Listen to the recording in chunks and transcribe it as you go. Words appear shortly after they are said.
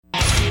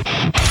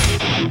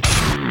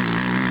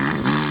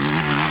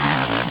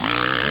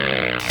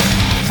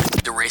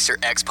Racer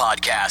X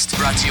podcast,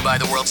 brought to you by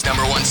the world's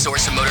 #1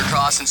 source of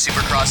motocross and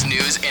supercross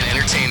news and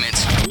entertainment.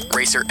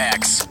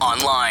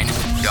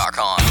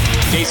 RacerXOnline.com.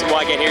 Jason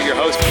Wygant here, your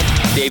host,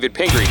 David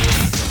Pingree.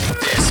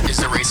 This is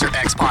the Racer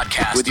X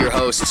podcast with your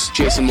hosts,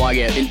 Jason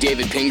Wygant and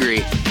David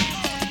Pingree.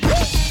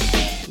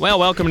 Well,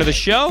 welcome to the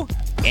show.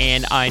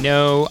 And I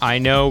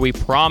know we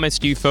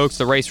promised you folks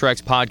the Racer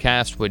X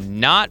podcast would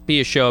not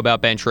be a show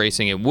about bench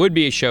racing. It would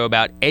be a show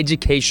about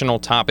educational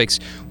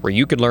topics where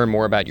you could learn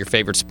more about your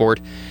favorite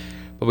sport.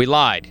 But we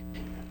lied.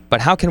 But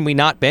how can we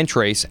not bench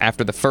race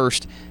after the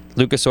first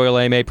Lucas Oil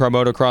AMA Pro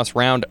Motocross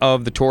round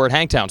of the Tour at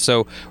Hangtown?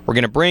 So we're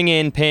going to bring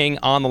in Ping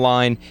on the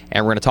line,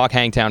 and we're going to talk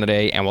Hangtown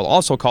today, and we'll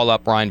also call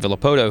up Ryan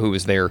Villopoto, who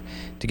was there,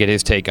 to get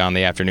his take on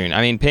the afternoon.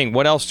 I mean, Ping,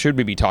 what else should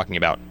we be talking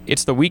about?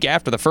 It's the week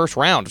after the first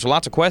round. There's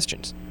lots of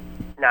questions.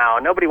 No,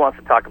 nobody wants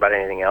to talk about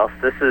anything else.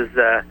 This is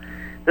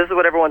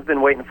what everyone's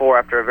been waiting for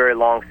after a very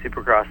long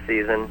Supercross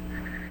season,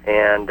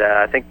 and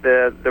I think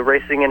the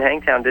racing in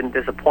Hangtown didn't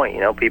disappoint.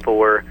 You know, people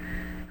were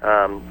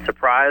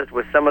surprised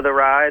with some of the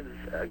rides,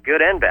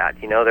 good and bad.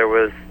 You know, there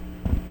was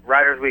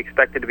riders we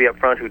expected to be up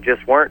front who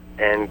just weren't,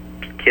 and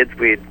kids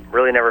we'd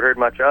really never heard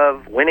much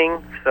of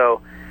winning. So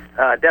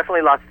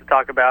definitely lots to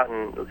talk about,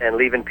 and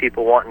leaving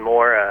people wanting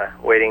more,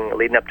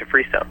 leading up to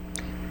Freestone.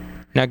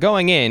 Now,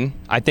 going in,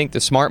 I think the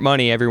smart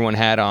money everyone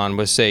had on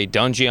was, say,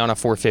 Dungey on a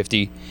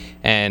 450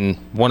 and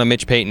one of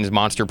Mitch Payton's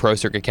monster Pro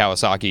Circuit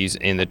Kawasaki's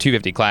in the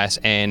 250 class,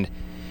 and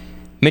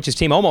Mitch's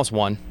team almost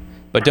won,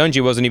 but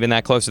Dungey wasn't even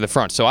that close to the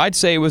front. So I'd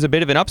say it was a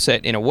bit of an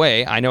upset in a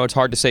way. I know it's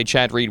hard to say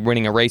Chad Reed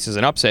winning a race is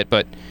an upset,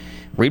 but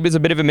Reed was a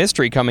bit of a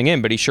mystery coming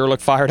in, but he sure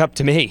looked fired up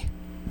to me.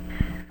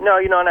 No,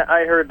 you know, and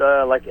I heard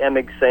like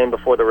Emig saying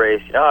before the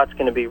race, it's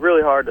going to be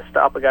really hard to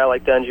stop a guy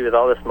like Dungey with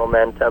all this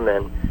momentum,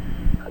 and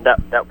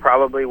that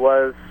probably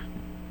was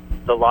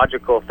the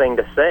logical thing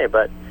to say,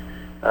 but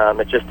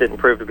it just didn't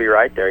prove to be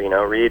right there. You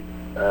know, Reed,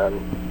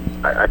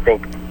 I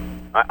think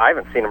I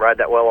haven't seen him ride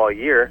that well all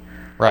year.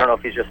 Right. I don't know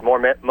if he's just more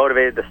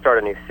motivated to start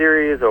a new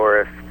series, or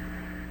if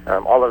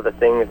all of the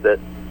things that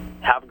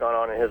have gone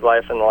on in his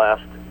life in the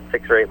last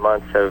 6 or 8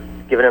 months have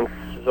given him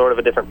sort of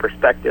a different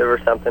perspective or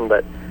something.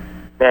 But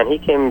man, he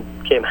came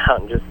out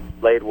and just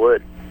laid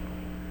wood.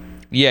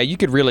 Yeah, you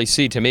could really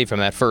see, to me, from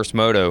that first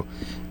moto,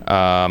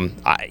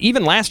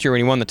 even last year when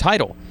he won the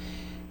title,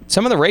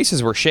 some of the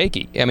races were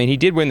shaky. I mean, he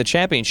did win the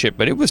championship,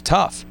 but it was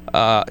tough.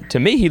 To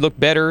me, he looked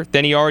better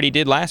than he already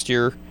did last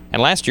year,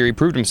 and last year he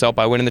proved himself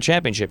by winning the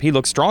championship. He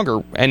looked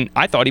stronger, and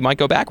I thought he might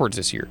go backwards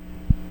this year.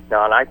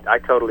 No, and I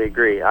totally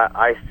agree.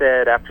 I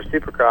said after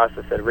Supercross,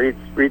 I said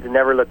Reed's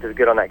never looked as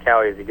good on that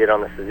Cowie as he did on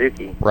the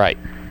Suzuki. Right.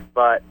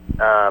 But,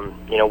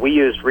 you know, we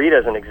used Reed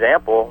as an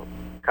example,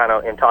 kind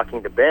of in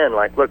talking to Ben,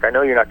 like, look, I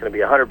know you're not going to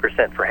be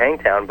 100% for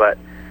Hangtown, but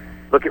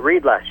look at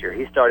Reed last year.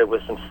 He started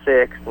with some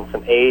 6s and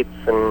some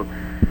 8s, and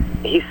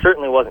he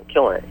certainly wasn't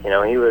killing it. You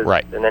know, he was,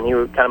 right. And then he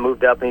kind of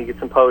moved up and he get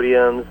some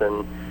podiums,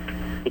 and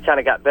he kind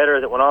of got better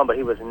as it went on, but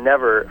he was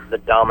never the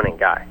dominant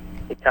guy.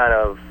 He kind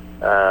of,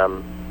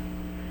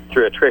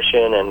 through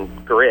attrition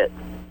and grit,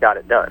 got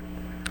it done.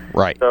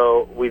 Right.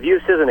 So we've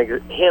used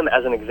him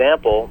as an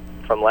example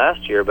from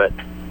last year, but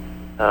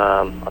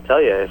I'll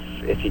tell you,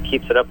 if he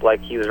keeps it up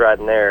like he was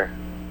riding there,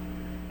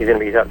 he's going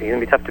to be tough. He's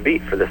going to be tough to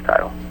beat for this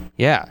title.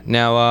 Yeah.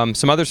 Now,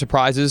 some other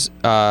surprises.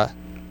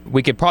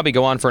 We could probably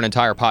go on for an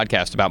entire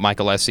podcast about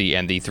Michael Essie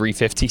and the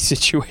 350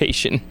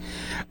 situation.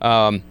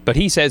 But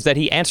he says that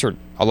he answered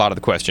a lot of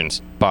the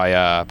questions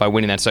by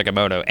winning that second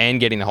moto and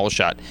getting the whole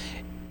shot.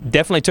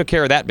 Definitely took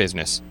care of that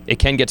business. It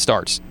can get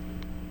starts.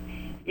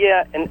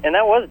 Yeah, and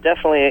that was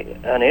definitely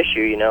an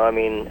issue, you know. I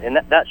mean, and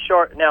that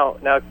short, now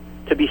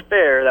to be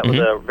fair, that was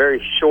a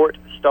very short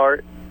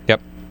start.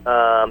 Yep.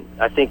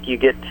 I think you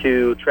get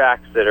to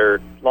tracks that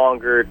are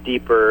longer,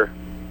 deeper,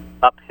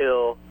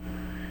 uphill.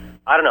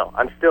 I don't know.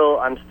 I'm still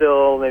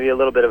maybe a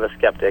little bit of a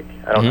skeptic.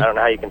 I don't know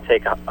how you can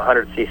take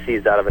 100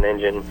 cc's out of an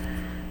engine,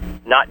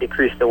 not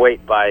decrease the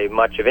weight by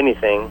much of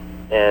anything,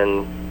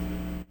 and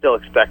still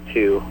expect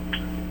to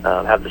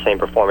have the same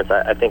performance.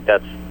 I think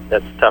that's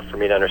tough for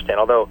me to understand.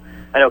 Although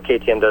I know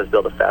KTM does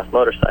build a fast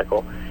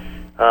motorcycle.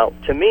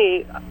 To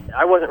me,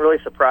 I wasn't really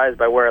surprised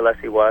by where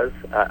Alessi was.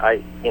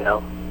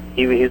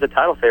 He's a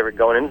title favorite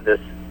going into this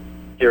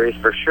series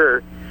for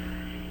sure.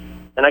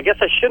 And I guess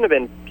I shouldn't have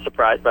been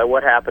surprised by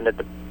what happened at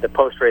the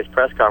post-race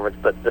press conference,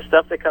 but the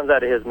stuff that comes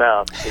out of his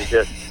mouth is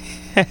just...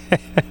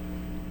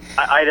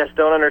 I just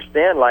don't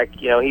understand.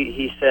 Like, you know,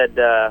 he said,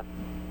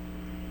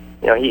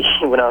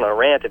 he went on a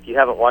rant. If you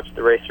haven't watched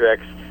the Racer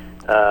X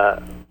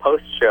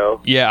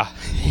post-show, you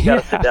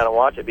got to sit down and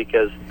watch it,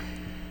 because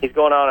he's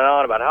going on and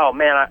on about, oh,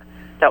 man,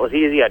 that was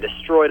easy. I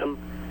destroyed him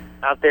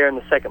out there in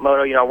the second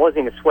moto. You know, I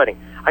wasn't even sweating.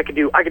 I could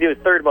do a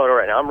third moto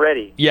right now. I'm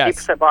ready.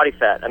 Yes. 8% body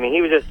fat. I mean,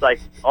 he was just like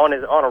on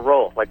a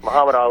roll, like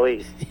Muhammad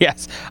Ali.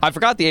 Yes. I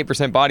forgot the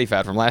 8% body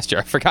fat from last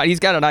year. I forgot he's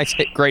got a nice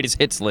greatest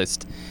hits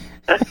list.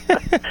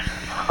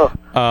 If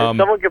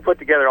someone could put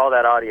together all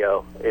that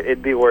audio,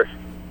 it'd be worth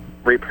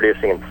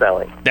reproducing and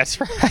selling. That's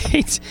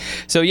right.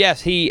 So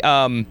yes, he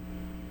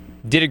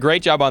did a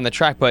great job on the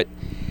track, but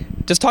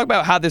just talk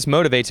about how this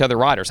motivates other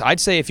riders. I'd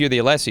say if you're the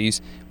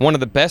Alessis, one of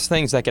the best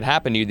things that could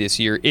happen to you this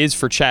year is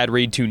for Chad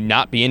Reed to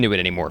not be into it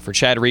anymore. For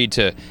Chad Reed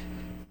to,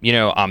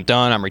 I'm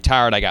done, I'm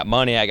retired, I got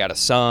money, I got a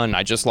son,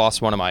 I just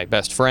lost one of my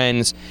best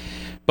friends.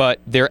 But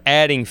they're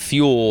adding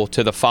fuel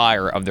to the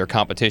fire of their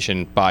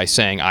competition by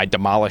saying, I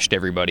demolished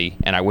everybody,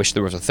 and I wish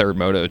there was a third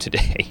moto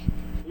today.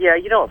 Yeah,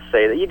 you don't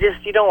say that.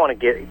 You don't want to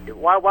get.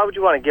 Why would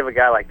you want to give a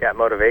guy like that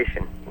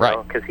motivation? Right.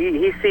 Because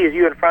he sees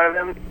you in front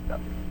of him,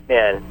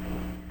 and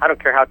I don't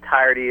care how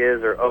tired he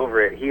is or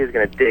over it, he is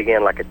going to dig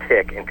in like a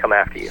tick and come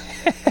after you.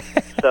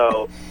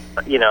 So,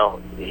 he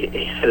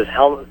said his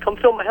helmet, come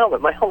fill my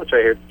helmet. My helmet's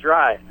right here. It's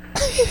dry.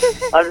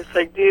 I was just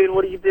like, dude,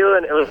 what are you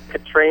doing? It was like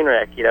a train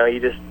wreck.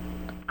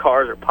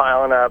 Cars are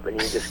piling up,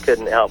 and you just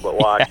couldn't help but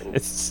watch.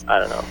 Yes. And, I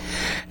don't know.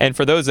 And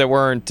for those that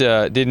weren't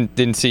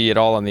didn't see it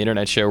all on the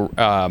internet show,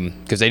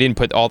 because they didn't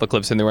put all the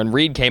clips in there, when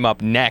Reed came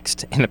up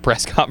next in the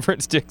press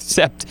conference to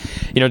accept,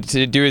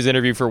 to do his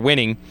interview for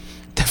winning,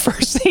 the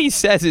first thing he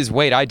says is,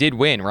 "Wait, I did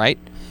win, right?"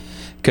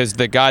 Because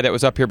the guy that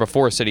was up here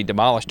before said he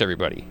demolished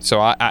everybody. So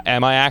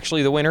am I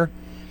actually the winner?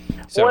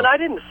 So, well, and I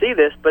didn't see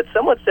this, but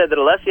someone said that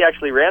Alessi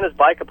actually ran his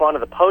bike up onto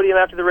the podium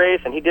after the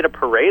race, and he did a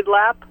parade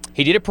lap.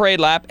 He did a parade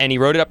lap, and he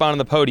rode it up onto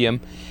the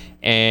podium,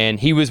 and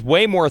he was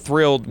way more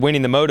thrilled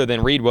winning the moto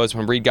than Reed was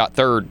when Reed got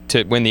third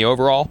to win the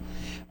overall.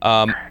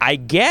 I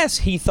guess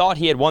he thought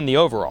he had won the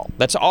overall.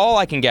 That's all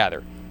I can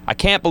gather. I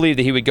can't believe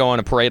that he would go on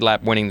a parade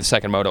lap winning the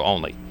second moto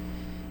only.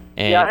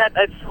 And yeah,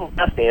 that's so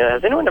fascinating.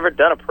 Has anyone ever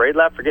done a parade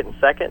lap for getting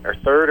second or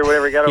third or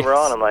whatever he got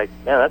overall? And I'm like,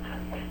 man,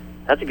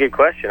 that's a good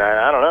question.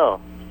 I don't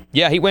know.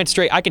 Yeah, he went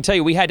straight. I can tell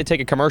you we had to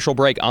take a commercial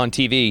break on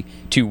TV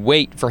to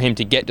wait for him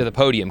to get to the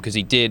podium because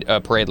he did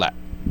a parade lap.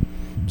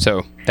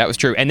 So that was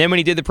true. And then when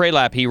he did the parade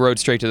lap, he rode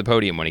straight to the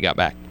podium when he got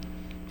back.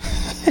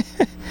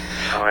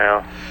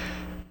 Oh,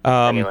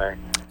 well. Anyway.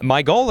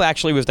 My goal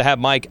actually was to have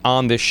Mike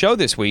on this show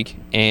this week,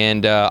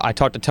 and I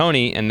talked to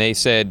Tony, and they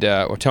said,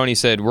 Tony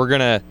said, we're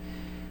going to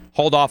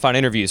hold off on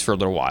interviews for a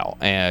little while,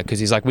 because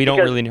he's like, we don't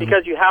really know.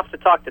 Because you have to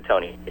talk to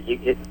Tony.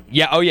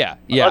 Yeah.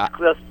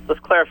 Let's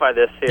clarify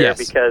this here, yes.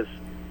 Because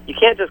you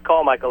can't just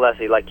call Mike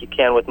Alessi like you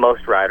can with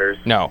most riders.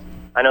 No.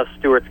 I know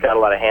Stewart's got a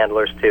lot of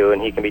handlers, too,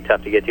 and he can be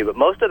tough to get to, but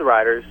most of the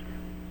riders,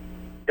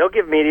 they'll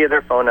give media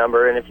their phone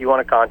number, and if you want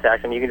to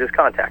contact them, you can just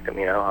contact them,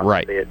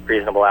 obviously at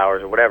reasonable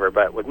hours or whatever.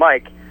 But with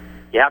Mike,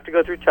 you have to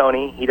go through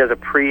Tony. He does a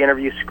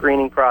pre-interview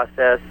screening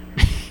process.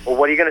 Well,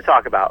 what are you going to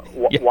talk about?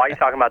 Why are you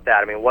talking about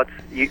that? I mean,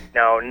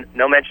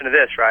 no mention of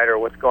this, right, or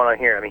what's going on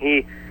here? I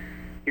mean,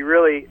 he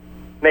really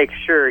makes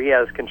sure he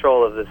has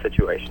control of the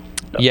situation.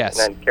 So, yes.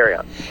 And then carry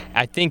on.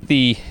 I think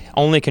the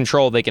only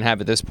control they can have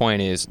at this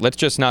point is let's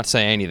just not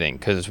say anything,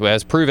 because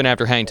as proven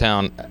after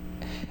Hangtown,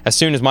 as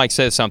soon as Mike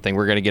says something,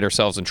 we're going to get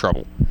ourselves in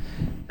trouble.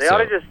 They ought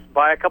to just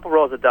buy a couple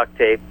rolls of duct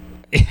tape,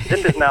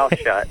 zip his mouth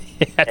shut,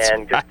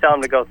 and just tell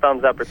him to go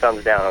thumbs up or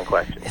thumbs down on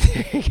questions.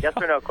 Yes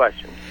or no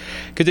questions.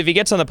 Because if he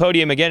gets on the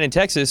podium again in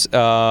Texas,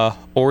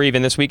 or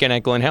even this weekend at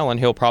Glen Helen,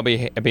 he'll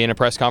probably be in a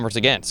press conference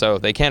again. So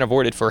they can't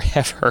avoid it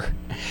forever.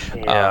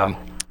 Yeah.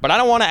 But I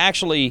don't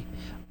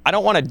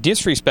want to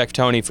disrespect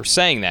Tony for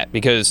saying that,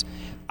 because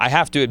I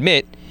have to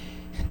admit,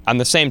 on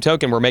the same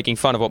token, we're making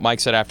fun of what Mike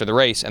said after the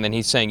race, and then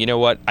he's saying, you know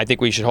what, I think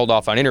we should hold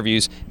off on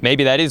interviews.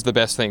 Maybe that is the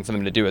best thing for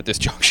them to do at this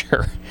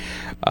juncture.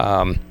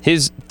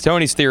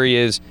 Tony's theory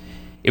is,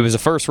 it was the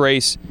first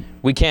race.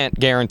 We can't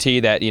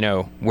guarantee that,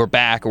 we're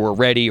back or we're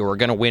ready or we're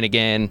going to win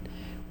again.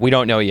 We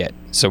don't know yet,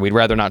 so we'd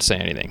rather not say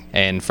anything.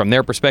 And from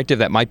their perspective,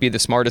 that might be the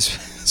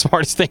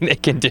smartest thing they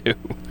can do.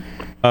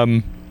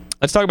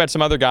 Let's talk about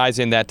some other guys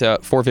in that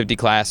 450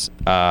 class.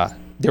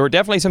 There were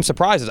definitely some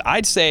surprises.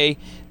 I'd say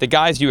the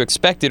guys you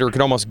expected or could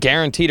almost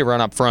guarantee to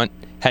run up front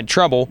had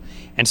trouble,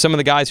 and some of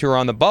the guys who were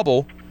on the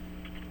bubble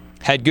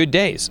had good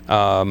days.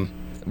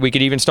 We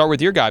could even start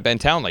with your guy, Ben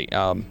Townley.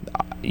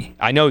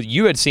 I know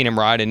you had seen him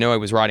ride and know he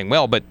was riding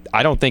well, but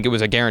I don't think it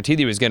was a guarantee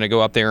that he was going to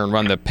go up there and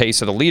run the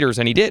pace of the leaders,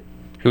 and he did.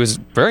 It was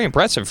very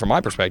impressive from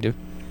my perspective.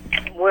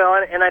 Well,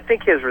 and I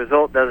think his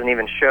result doesn't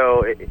even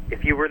show.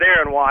 If you were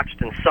there and watched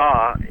and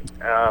saw,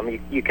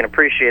 you can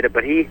appreciate it,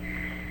 but he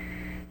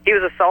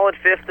was a solid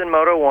fifth in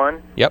Moto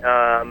 1. Yep.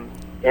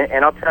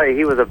 And I'll tell you,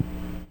 he was a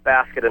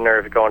basket of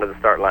nerves going to the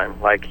start line.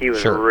 Like, he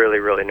was really,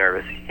 really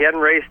nervous. He hadn't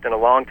raced in a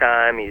long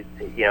time. He's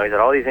had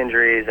all these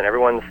injuries, and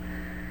I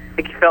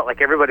think he felt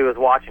like everybody was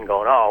watching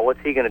going, oh, what's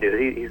he going to do?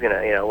 He's going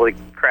to, will he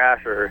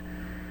crash, or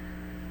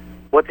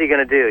what's he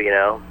going to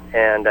do,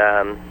 And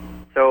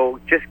so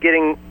just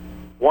getting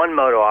one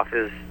moto off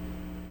his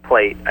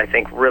plate, I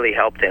think, really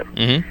helped him.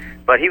 Mm-hmm.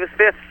 But he was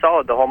fifth,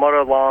 solid the whole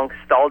moto long,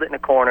 stalled it in a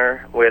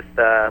corner with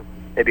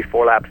maybe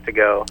 4 laps to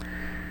go.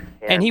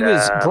 And he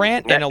was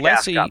Grant and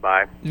Alessi.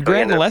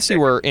 Grant and Alessi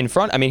were in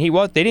front. I mean,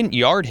 they didn't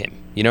yard him.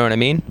 You know what I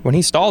mean? When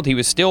he stalled, he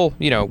was still,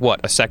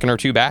 a second or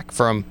two back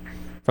from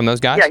those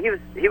guys. Yeah,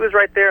 he was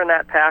right there in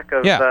that pack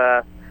of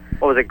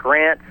what was it?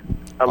 Grant,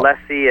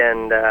 Alessi,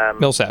 and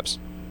Millsaps.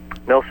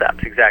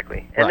 Millsaps,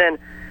 exactly. And then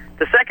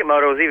the second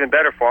moto was even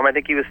better for him. I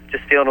think he was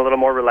just feeling a little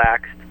more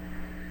relaxed.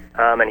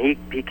 And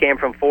he came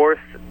from fourth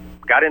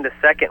got into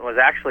second, was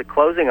actually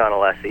closing on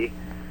Alessi,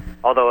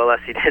 although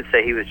Alessi did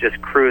say he was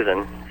just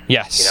cruising.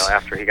 Yes.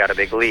 After he got a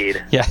big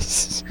lead.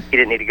 Yes. He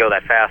didn't need to go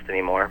that fast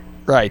anymore.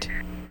 Right.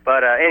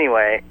 But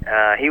anyway,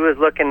 he was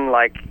looking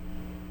like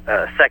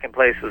second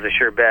place was a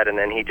sure bet, and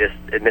then he just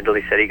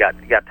admittedly said he got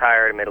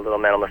tired and made a little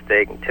mental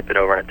mistake and tipped it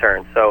over in a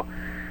turn. So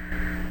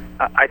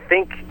I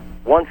think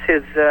once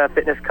his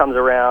fitness comes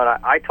around,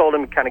 I told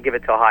him to kind of give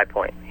it to a high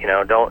point.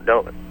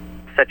 Don't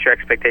set your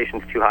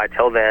expectations too high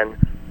till then.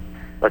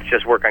 Let's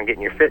just work on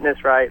getting your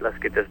fitness right. Let's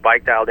get this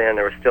bike dialed in.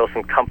 There were still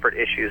some comfort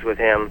issues with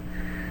him.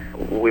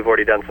 We've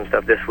already done some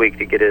stuff this week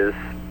to get his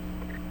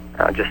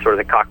just sort of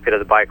the cockpit of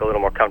the bike a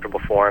little more comfortable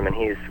for him, and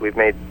we've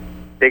made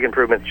big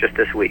improvements just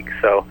this week.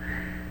 So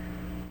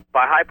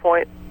by high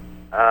point,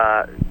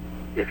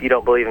 if you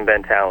don't believe in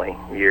Ben Townley,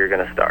 you're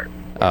going to start.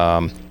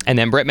 And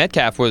then Brett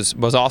Metcalf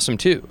was awesome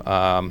too.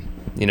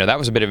 That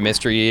was a bit of a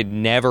mystery. He had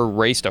never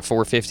raced a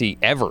 450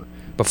 ever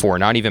before,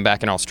 not even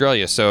back in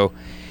Australia. So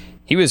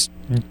he was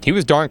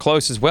darn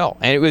close as well.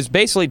 And it was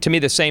basically, to me,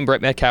 the same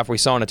Brett Metcalf we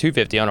saw on a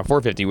 250 on a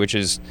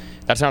 450,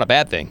 that's not a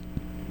bad thing.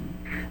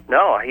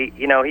 No,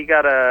 he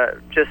got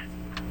just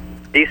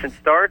decent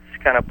starts,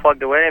 kind of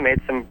plugged away, made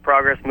some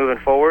progress moving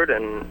forward,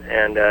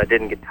 and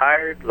didn't get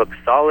tired, looked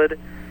solid.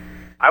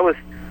 I was,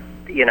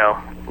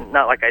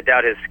 not like I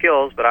doubt his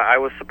skills, but I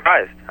was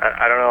surprised.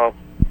 I don't know.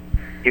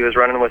 He was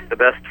running with the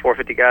best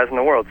 450 guys in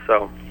the world,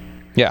 so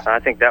yeah, I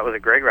think that was a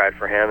great ride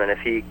for him. And if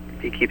he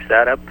keeps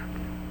that up,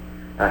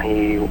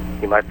 he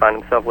might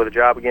find himself with a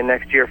job again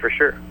next year for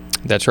sure.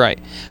 That's right.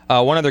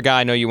 One other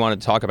guy I know you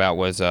wanted to talk about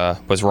was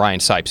Ryan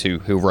Sipes,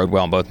 who rode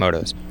well in both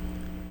motos.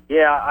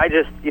 Yeah, I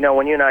just,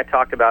 when you and I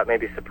talked about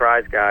maybe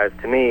surprise guys,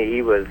 to me,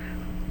 he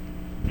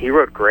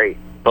rode great.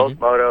 Both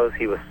motos,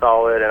 he was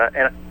solid.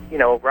 And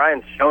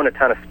Ryan's shown a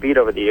ton of speed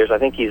over the years. I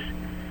think he's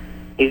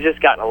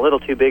just gotten a little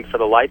too big for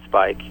the lights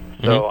bike.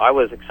 So I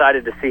was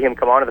excited to see him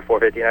come onto the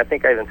 450. And I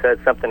think I even said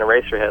something to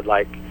Racerhead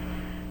like,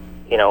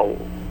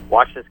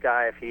 watch this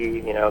guy. If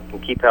he, can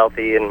keep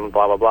healthy and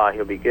blah, blah, blah,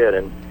 he'll be good.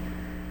 And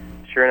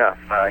sure enough,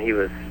 he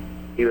was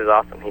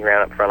awesome. He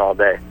ran up front all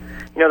day.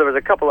 There was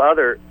a couple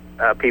other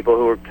people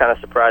who were kind of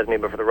surprised me,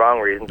 but for the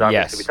wrong reasons.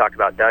 Obviously, we talked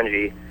about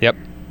Dungey. Yep.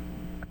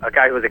 A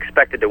guy who was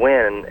expected to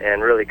win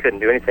and really couldn't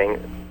do anything.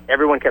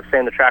 Everyone kept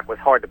saying the track was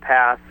hard to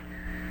pass.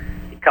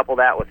 You couple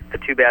that with the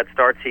two bad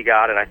starts he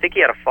got, and I think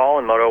he had a fall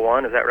in Moto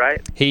 1, is that right?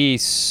 He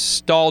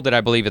stalled it,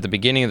 I believe, at the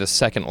beginning of the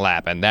second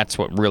lap, and that's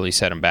what really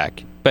set him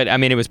back. But,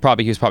 he was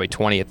probably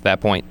 20th at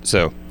that point,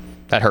 so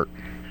that hurt.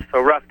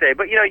 So rough day.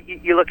 But,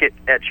 you look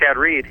at Chad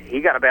Reed,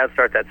 he got a bad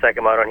start that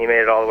second moto, and he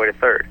made it all the way to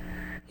third.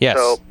 Yes.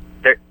 So,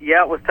 it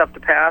was tough to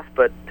pass,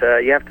 but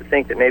you have to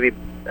think that maybe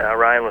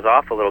Ryan was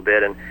off a little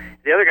bit. And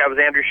the other guy was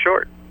Andrew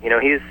Short.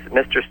 He's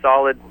Mr.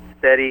 Solid,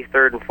 steady,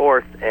 third and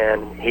fourth,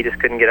 and he just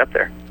couldn't get up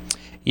there.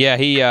 Yeah,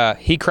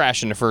 he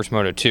crashed in the first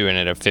moto too and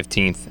ended up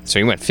 15th, so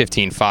he went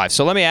 15.5.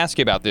 So let me ask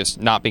you about this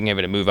not being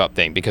able to move up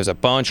thing, because a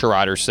bunch of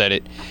riders said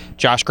it.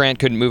 Josh Grant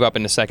couldn't move up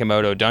in the second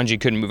moto. Dungey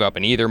couldn't move up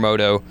in either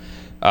moto.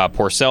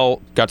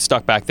 Porcel got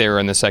stuck back there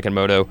in the second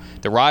moto.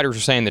 The riders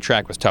were saying the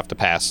track was tough to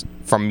pass.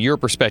 From your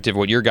perspective,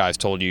 what your guys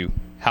told you,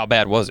 how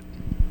bad was it?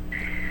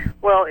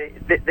 Well,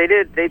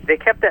 they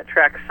kept that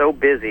track so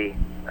busy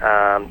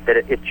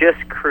that it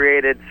just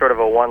created sort of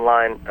a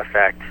one-line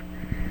effect.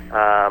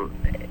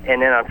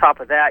 And then on top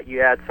of that, you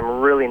had some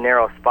really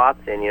narrow spots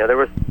in.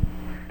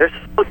 They're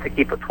supposed to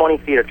keep 20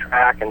 feet of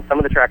track, and some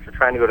of the tracks are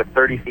trying to go to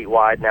 30 feet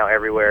wide now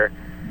everywhere.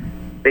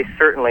 They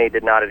certainly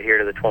did not adhere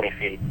to the 20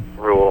 feet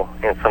rule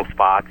in some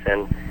spots,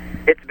 and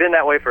it's been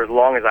that way for as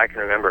long as I can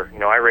remember.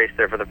 I raced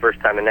there for the first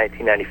time in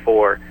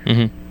 1994,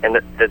 and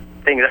the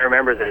thing that I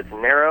remember is that it's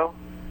narrow,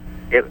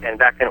 and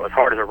back then it was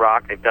hard as a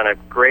rock. They've done a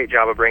great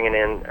job of bringing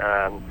in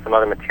some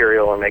other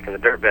material and making the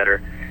dirt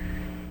better,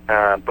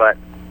 but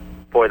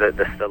boy,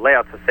 the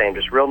layout's the same,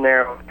 just real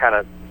narrow, kind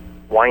of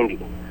windy,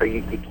 so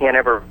you can't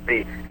ever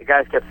be. The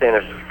guys kept saying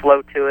there's a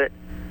flow to it,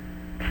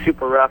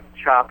 super rough,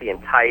 choppy,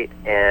 and tight,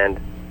 and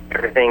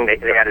everything. They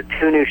added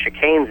 2 new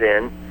chicanes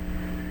in,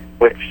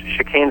 which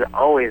chicanes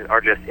always are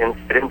just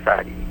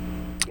inside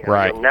you.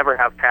 Right. You'll never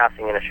have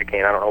passing in a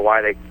chicane. I don't know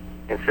why they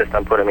insist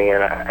on putting me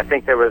in. I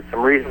think there was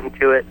some reason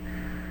to it.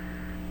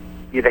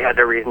 They had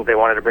their reasons. They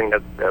wanted to bring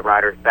the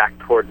riders back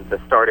towards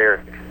the start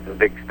area, the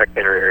big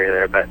spectator area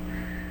there, but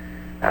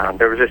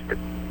there was just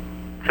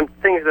some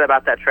things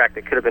about that track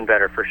that could have been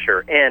better for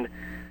sure, and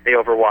they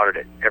overwatered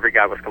it. Every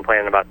guy was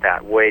complaining about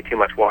that. Way too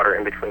much water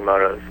in between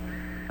motos.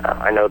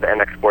 I know the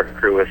MX Sports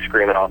crew was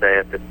screaming all day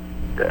at the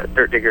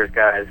Dirt Diggers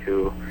guys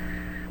who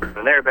were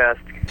doing their best.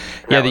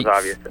 Yeah, was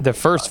obvious. The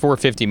first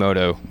 450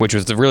 moto, which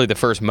was really the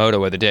first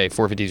moto of the day,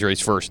 450's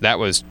race first, that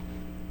was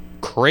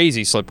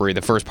crazy slippery.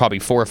 The first probably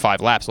 4 or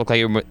 5 laps looked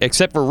like,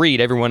 except for Reed,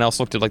 everyone else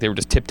looked like they were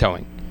just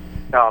tiptoeing.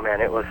 Oh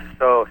man, it was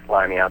so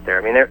slimy out there.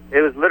 I mean,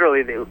 it was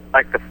literally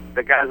like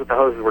the guys with the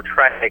hoses were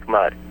trying to make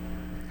mud.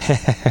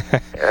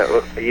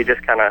 You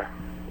just kind of,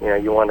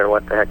 you wonder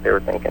what the heck they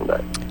were thinking.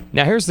 But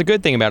now here's the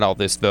good thing about all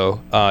this,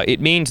 though. It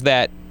means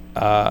that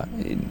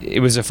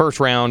it was the first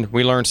round.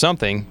 We learned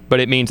something, but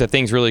it means that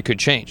things really could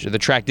change. The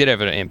track did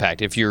have an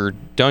impact. If you're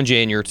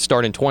Dungey and you're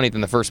starting 20th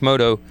in the first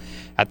moto,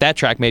 at that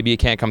track, maybe you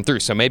can't come through.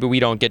 So maybe we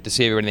don't get to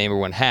see everything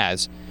everyone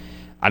has.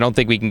 I don't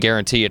think we can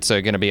guarantee it's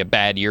going to be a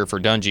bad year for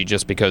Dungey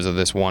just because of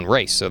this one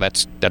race. So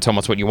that's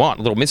almost what you want,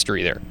 a little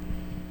mystery there.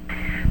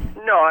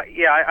 No,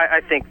 yeah,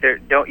 I think you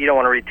don't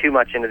want to read too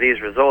much into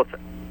these results.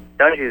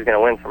 Dungey is going to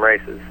win some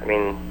races. I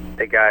mean,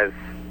 the guy's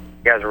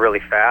are really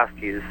fast.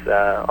 He's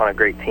on a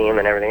great team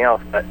and everything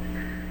else, but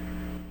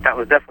that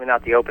was definitely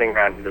not the opening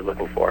round he was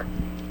looking for.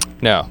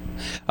 No.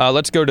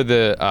 Let's go to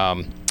the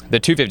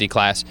 250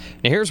 class.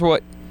 Now,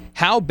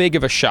 how big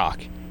of a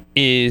shock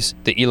is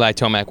the Eli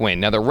Tomac win?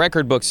 Now, the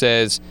record book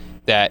says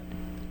that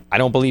I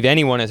don't believe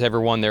anyone has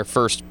ever won their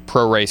first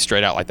pro race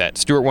straight out like that.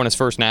 Stewart won his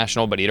first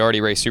national, but he'd already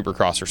raced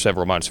Supercross for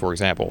several months, for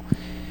example.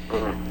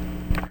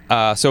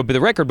 But the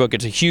record book,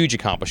 it's a huge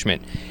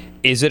accomplishment.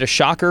 Is it a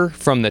shocker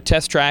from the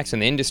test tracks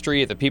and the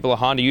industry, the people at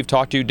Honda you've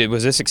talked to?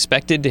 Was this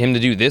expected to him to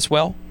do this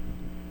well?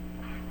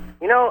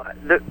 You know,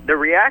 the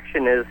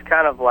reaction is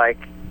kind of like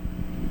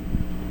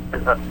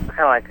a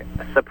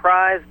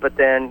surprise, but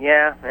then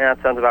yeah,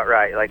 that sounds about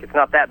right. Like, it's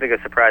not that big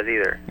a surprise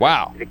either.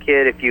 Wow. The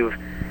kid, if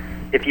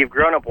you've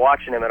grown up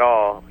watching him at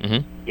all,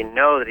 you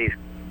know that he's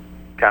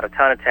got a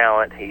ton of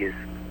talent. His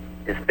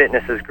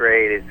fitness is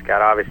great. He's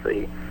got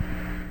obviously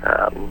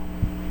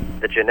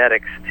the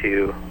genetics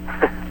to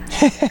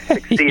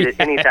succeed at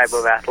any type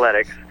of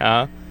athletics.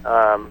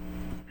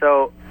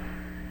 So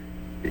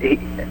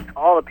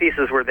all the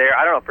pieces were there.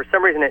 I don't know, for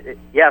some reason,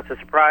 it's a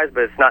surprise,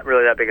 but it's not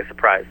really that big a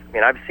surprise. I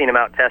mean, I've seen him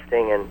out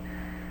testing, and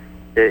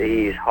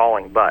he's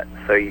hauling butt.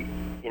 So you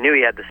knew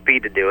he had the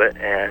speed to do it,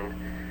 and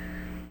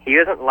he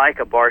isn't like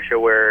a Barcia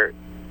where,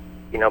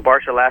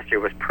 Barcia last year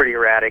was pretty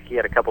erratic. He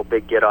had a couple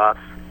big get-offs.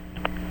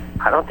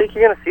 I don't think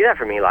you're going to see that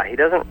from Eli.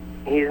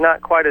 He's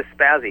not quite as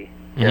spazzy,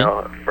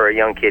 for a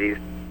young kid. He's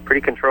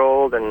pretty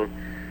controlled and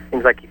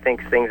seems like he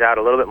thinks things out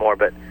a little bit more.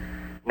 But,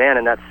 man,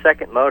 in that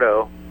second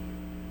moto,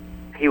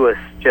 he was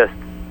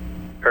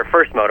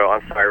first moto,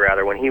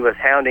 when he was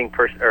hounding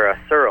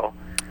Searle.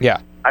 Yeah.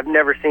 I've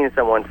never seen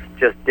someone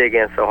just dig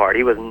in so hard.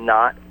 He was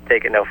not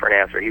taking no for an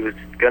answer. He was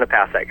going to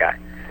pass that guy.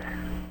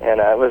 And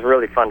it was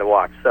really fun to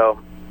watch. So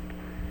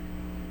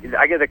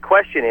I guess the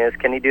question is,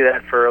 can he do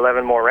that for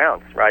 11 more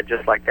rounds, right,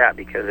 just like that?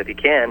 Because if he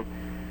can,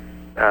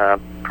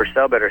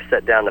 Purcell better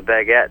set down the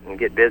baguette and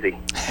get busy.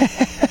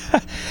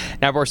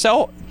 Now,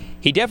 Purcell,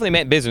 he definitely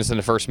meant business in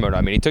the first moto.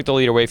 I mean, he took the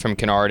lead away from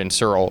Kennard and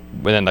Searle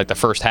within the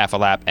first half a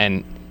lap,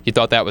 and you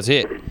thought that was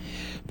it.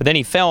 But then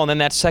he fell, and then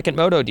that second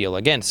moto deal,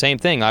 again, same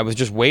thing. I was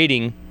just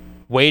waiting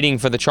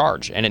for the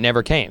charge, and it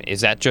never came.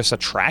 Is that just a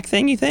track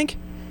thing, you think?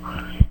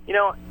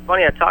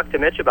 Funny, I talked to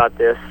Mitch about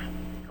this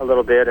a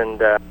little bit, and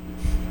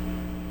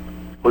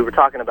we were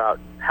talking about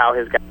how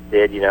his guy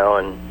did,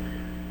 and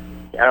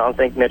I don't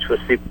think Mitch was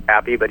super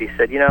happy, but he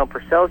said,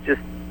 Purcell's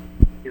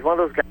he's one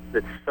of those guys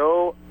that's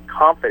so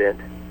confident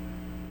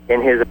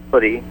in his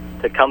ability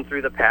to come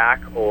through the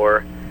pack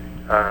or,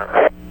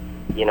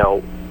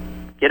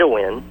 get a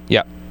win.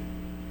 Yeah.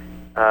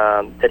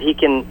 That he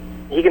can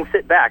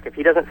sit back if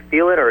he doesn't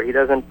feel it or he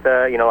doesn't,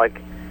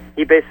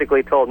 he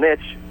basically told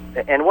Mitch.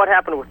 And what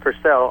happened with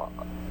Purcell,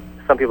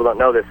 some people don't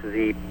know this, is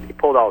he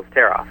pulled all his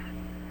tear-offs.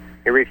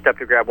 He reached up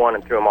to grab one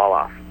and threw them all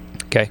off.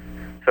 Okay.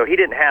 So he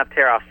didn't have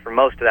tear-offs for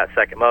most of that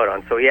second moto,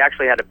 and so he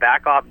actually had to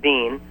back off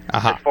Dean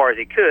as far as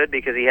he could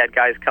because he had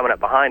guys coming up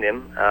behind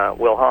him.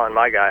 Will Hahn,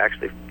 my guy,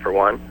 actually, for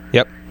one.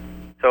 Yep.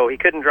 So he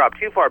couldn't drop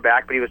too far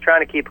back, but he was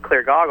trying to keep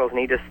clear goggles, and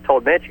he just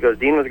told Mitch, he goes,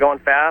 Dean was going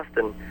fast,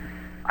 and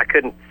I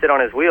couldn't sit on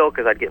his wheel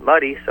because I'd get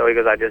muddy, so he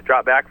goes, I just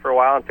dropped back for a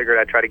while and figured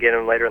I'd try to get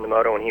him later in the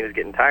moto when he was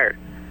getting tired.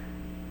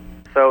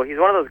 So he's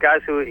one of those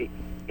guys who, he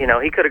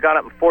could have gone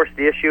up and forced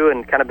the issue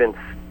and kind of been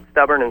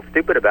stubborn and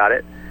stupid about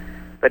it,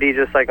 but he's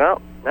just like,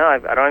 well, no, I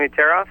don't have any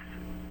tear-offs,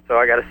 so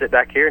I got to sit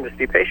back here and just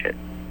be patient.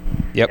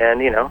 Yep.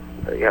 And,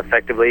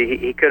 effectively,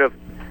 he could have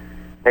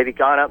maybe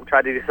gone up and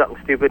tried to do something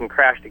stupid and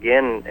crashed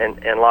again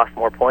and lost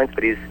more points,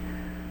 but he's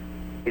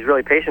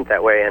really patient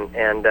that way. And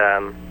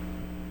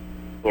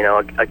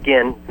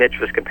again, Mitch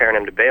was comparing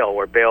him to Bale,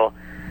 where Bale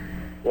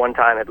one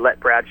time had let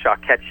Bradshaw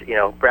catch,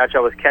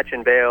 Bradshaw was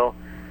catching Bale,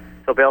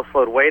 so Bale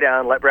slowed way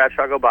down, let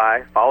Bradshaw go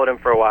by, followed him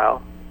for a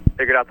while,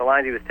 figured out the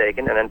lines he was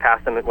taking, and then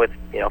passed him with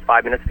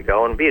 5 minutes to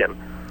go and beat him.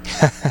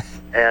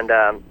 And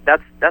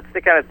that's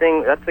the kind of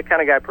thing. That's the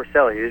kind of guy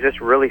Purcell is. He's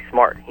just really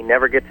smart. He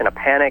never gets in a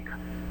panic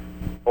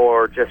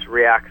or just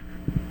reacts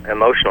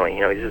emotionally.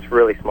 He's just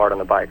really smart on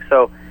the bike.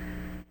 So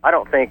I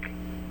don't think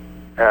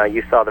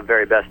you saw the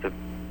very best of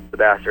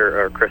Sebastian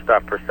or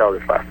Christophe Purcell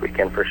this last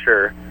weekend for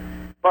sure.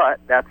 But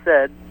that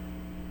said,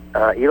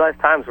 Eli's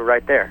times were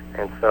right there,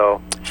 and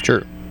so it's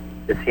true.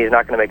 He's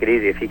not going to make it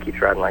easy if he keeps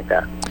riding like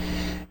that.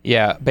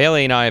 Yeah,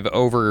 Bailey and I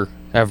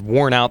have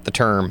worn out the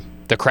term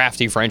the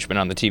crafty Frenchman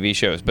on the TV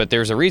shows, but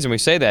there's a reason we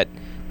say that.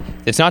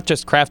 It's not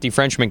just crafty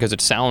Frenchman because it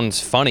sounds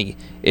funny.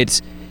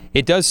 It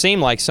does seem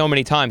like so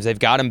many times they've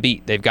got him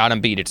beat.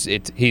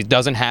 He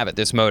doesn't have it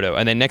this moto,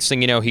 and then next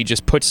thing you know, he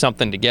just puts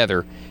something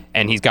together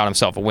and he's got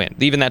himself a win.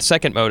 Even that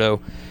second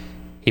moto,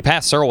 he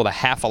passed Searle with a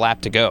half a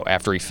lap to go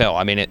after he fell.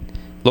 I mean, it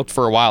looked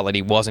for a while that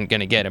he wasn't going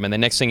to get him, and the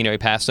next thing you know, he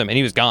passed him, and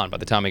he was gone by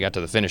the time he got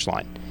to the finish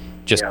line.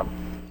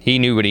 He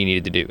knew what he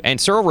needed to do.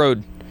 And Searle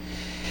rode,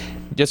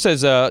 just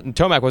as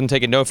Tomac wasn't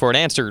taking no for an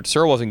answer,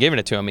 Searle wasn't giving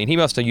it to him. I mean, he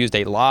must have used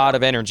a lot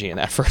of energy in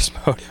that first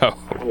moto.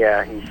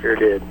 Yeah, he sure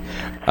did.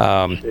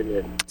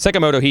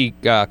 Second moto, he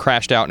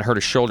crashed out and hurt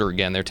his shoulder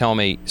again. They're telling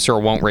me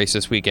Searle won't race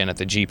this weekend at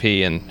the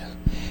GP, and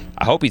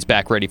I hope he's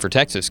back ready for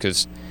Texas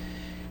because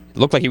it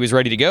looked like he was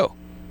ready to go.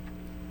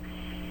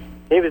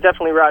 He was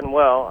definitely riding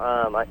well.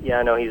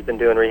 I know he's been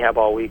doing rehab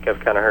all week. I've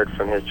kind of heard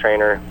from his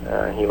trainer.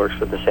 He works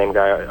with the same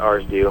guy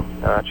ours do,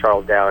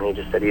 Charles Dow, and he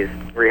just said he's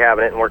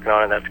rehabbing it and working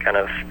on it. That's kind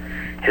of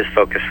his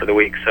focus for the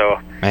week. So,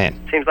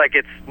 seems like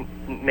it's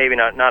maybe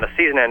not a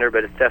season ender,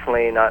 but it's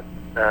definitely not.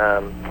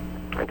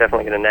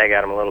 Definitely going to nag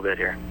at him a little bit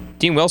here.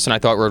 Dean Wilson, I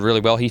thought, rode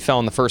really well. He fell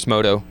in the first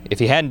moto. If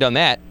he hadn't done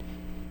that,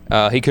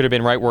 he could have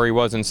been right where he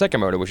was in the second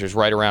moto, which is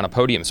right around a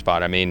podium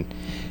spot. I mean,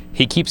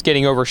 he keeps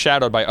getting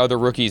overshadowed by other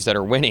rookies that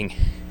are winning.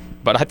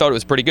 But I thought it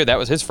was pretty good. That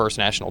was his first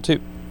national,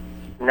 too.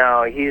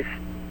 No,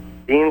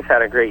 Dean's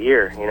had a great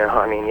year. You know,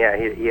 I mean,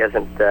 he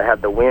hasn't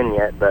had the win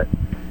yet, but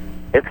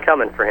it's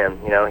coming for him.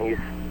 You know, you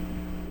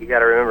got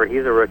to remember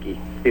he's a rookie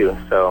too.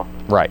 So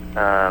right,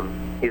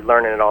 he's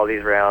learning at all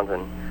these rounds,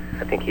 and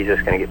I think he's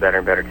just going to get better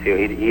and better too.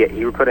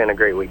 He put in a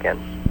great weekend.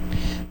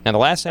 Now the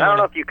last time I don't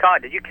know if you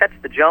caught. Did you catch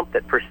the jump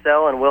that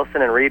Purcell and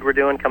Wilson and Reed were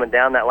doing coming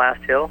down that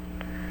last hill?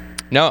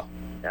 No.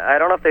 I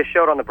don't know if they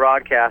showed on the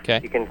broadcast. Okay.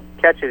 You can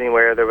catch it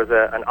anywhere. There was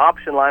an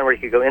option line where you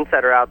could go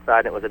inside or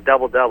outside, and it was a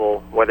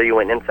double-double. Whether you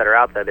went inside or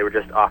outside, they were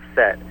just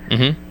offset.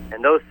 Mm-hmm.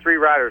 And those three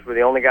riders were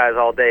the only guys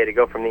all day to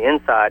go from the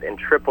inside and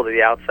triple to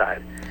the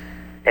outside.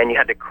 And you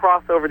had to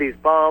cross over these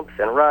bumps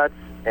and ruts,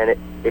 and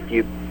if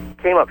you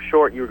came up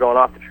short, you were going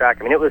off the track.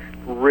 I mean, it was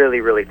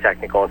really, really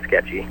technical and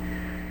sketchy.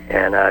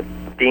 And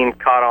Dean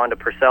caught on to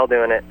Purcell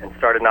doing it and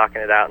started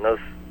knocking it out, and those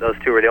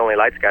two were the only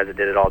lights guys that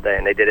did it all day,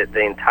 and they did it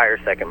the entire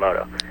second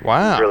moto.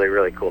 Wow. It was really,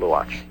 really cool to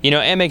watch. You know,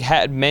 Emig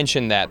had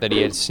mentioned that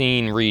he had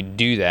seen Reed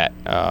do that,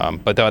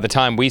 but by the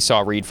time we saw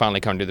Reed finally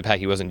come to the pack,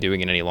 he wasn't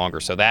doing it any longer.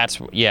 So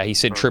he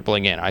said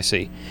tripling in, I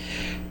see.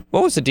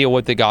 What was the deal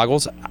with the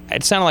goggles?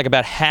 It sounded like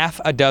about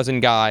half a dozen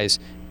guys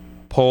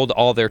pulled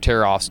all their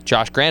tear-offs.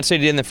 Josh Grant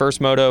said he did in the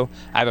first moto.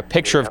 I have a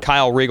picture of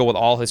Kyle Riegel with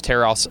all his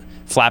tear-offs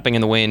flapping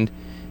in the wind.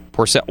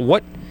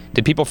 What?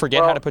 Did people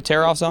forget how to put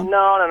tear-offs on?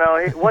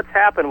 No. What's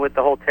happened with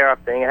the whole tear-off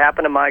thing, it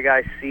happened to my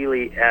guy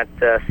Seeley at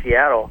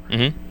Seattle.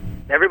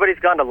 Mm-hmm. Everybody's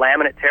gone to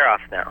laminate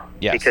tear-offs now.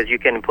 Yes. Because you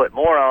can put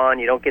more on,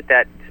 you don't get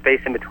that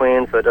space in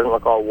between, so it doesn't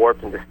look all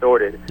warped and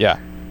distorted. Yeah.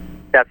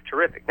 That's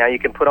terrific. Now you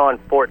can put on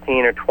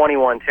 14 or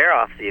 21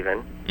 tear-offs even,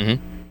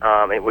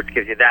 which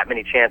gives you that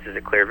many chances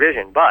of clear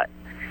vision. But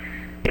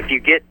if you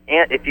get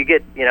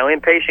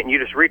impatient, you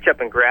just reach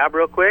up and grab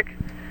real quick.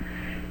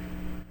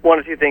 One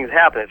of two things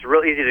happen. It's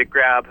real easy to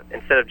grab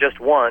instead of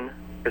just one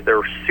because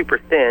they're super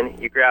thin.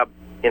 You grab,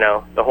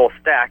 the whole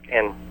stack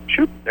and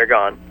shoop, they're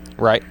gone.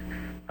 Right.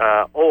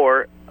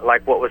 Or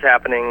like what's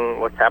happened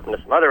to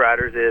some other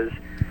riders is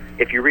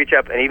if you reach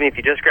up and even if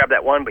you just grab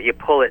that one but you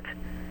pull it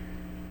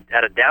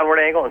at a downward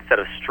angle instead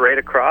of straight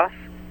across,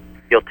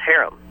 you'll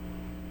tear them.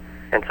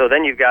 And so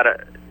then you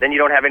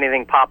don't have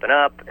anything popping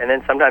up, and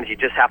then sometimes you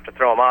just have to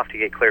throw them off to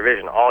get clear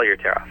vision, all your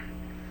tear-offs.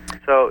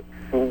 So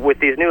with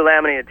these new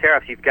laminated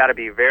tear-offs, you've got to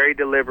be very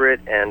deliberate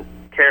and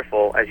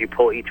careful as you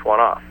pull each one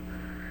off.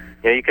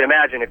 You can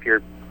imagine if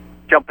you're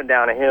jumping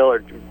down a hill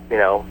or,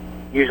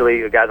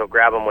 usually the guys will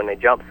grab them when they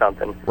jump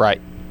something.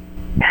 Right.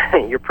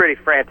 You're pretty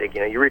frantic.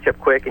 You reach up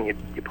quick and you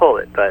pull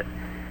it, but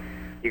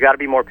you got to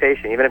be more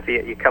patient. Even if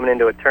you're coming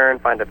into a turn,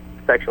 find a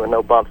section with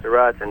no bumps or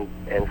ruts and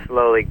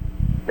slowly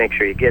make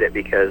sure you get it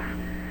because,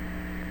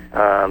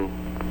 the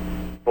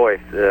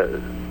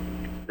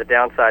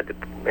downside to,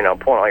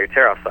 pulling all your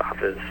tear-offs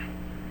off is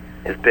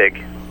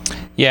big.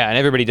 Yeah, and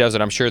everybody does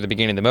it, I'm sure, at the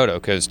beginning of the moto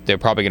because they're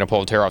probably going to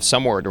pull a tear off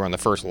somewhere during the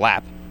first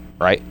lap,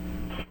 right?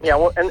 Yeah,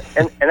 well, and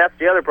that's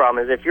the other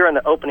problem is if you're in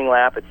the opening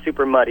lap, it's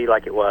super muddy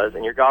like it was,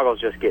 and your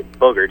goggles just get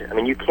boogered. I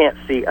mean, you can't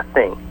see a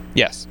thing.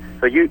 Yes.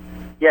 So you're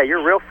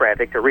real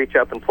frantic to reach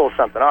up and pull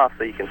something off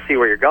so you can see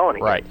where you're going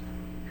again. Right.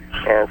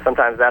 And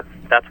sometimes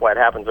that's why it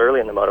happens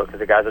early in the moto because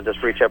the guys will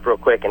just reach up real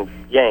quick and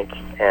yank,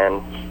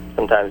 and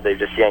sometimes they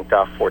just yanked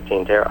off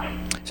 14 tear-offs.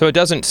 So it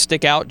doesn't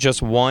stick out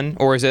just one,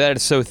 or is it that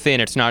it's so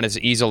thin it's not as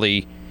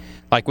easily,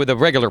 like with a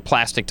regular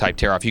plastic type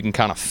tear-off, you can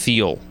kind of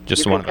feel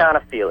just one of them? You can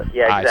kind of feel it,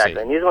 yeah,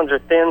 exactly. And these ones are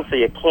thin, so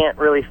you can't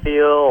really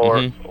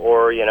feel,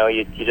 or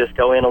you just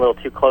go in a little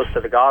too close to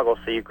the goggles,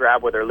 so you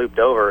grab where they're looped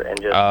over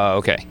and just,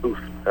 okay. Poof,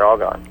 they're all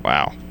gone.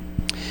 Wow.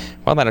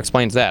 Well, that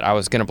explains that. I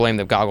was going to blame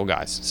the goggle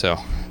guys, so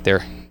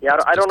they're... Yeah,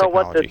 I don't know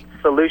what the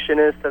solution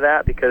is to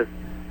that, because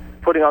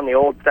putting on the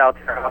old style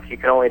tear-off, you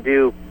can only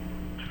do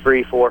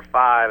 3, 4,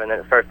 5, and then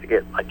it starts to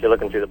get like you're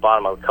looking through the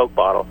bottom of a Coke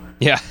bottle.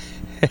 Yeah.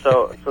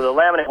 so the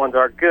laminate ones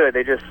are good.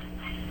 They just,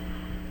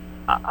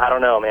 I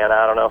don't know, man.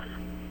 I don't know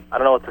I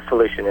don't know what the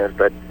solution is,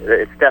 but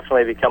it's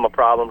definitely become a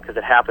problem because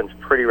it happens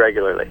pretty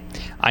regularly.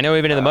 I know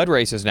even in the mud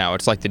races now,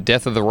 it's like the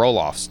death of the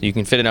roll-offs. You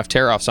can fit enough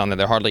tear-offs on there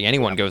that hardly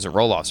anyone goes at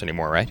roll-offs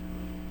anymore, right?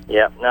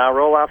 Yeah. Now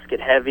roll-offs get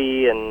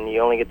heavy, and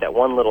you only get that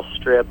one little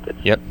strip.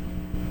 Yep.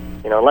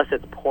 Unless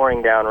it's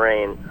pouring down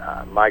rain,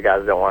 my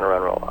guys don't want to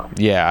run roll-offs.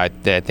 Yeah, I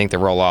think the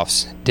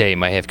roll-offs day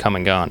may have come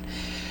and gone.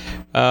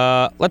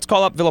 Let's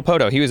call up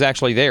Villopoto. He was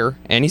actually there,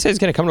 and he says he's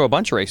going to come to a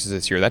bunch of races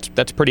this year.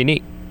 That's pretty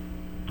neat.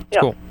 It's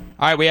cool.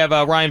 All right, we have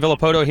Ryan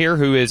Villopoto here,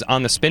 who is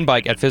on the spin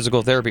bike at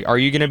Physical Therapy. Are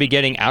you going to be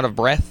getting out of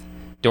breath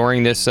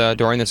during this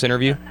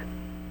interview?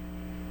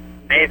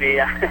 Maybe.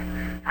 I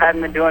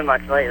haven't been doing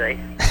much lately.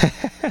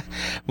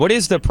 What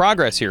is the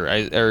progress here?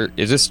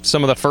 Is this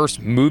some of the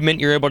first movement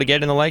you're able to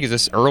get in the leg? Is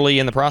this early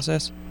in the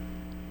process?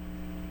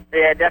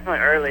 Yeah,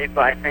 definitely early,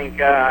 but I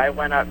think I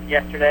went up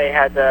yesterday,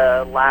 had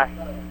the last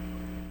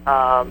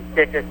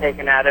stitches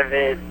taken out of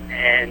it,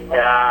 and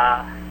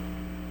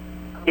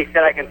he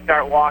said I can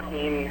start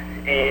walking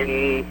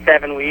in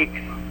 7 weeks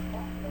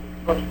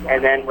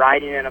and then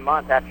riding in a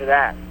month after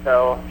that.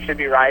 So should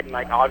be riding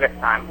like August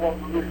time.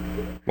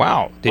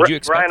 Wow. Did you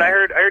expect Ryan, that?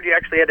 I heard you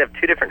actually had to have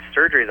 2 different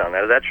surgeries on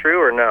that. Is that true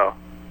or no?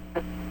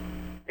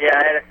 Yeah,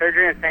 I had a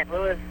surgery in St.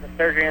 Louis, a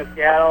surgery in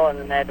Seattle, and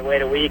then they had to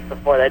wait a week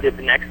before they did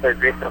the next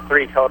surgery, so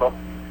 3 total.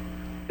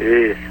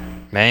 Jeez.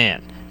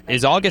 Man.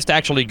 Is August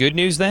actually good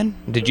news then?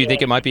 Did you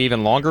think it might be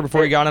even longer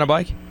before you got on a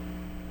bike?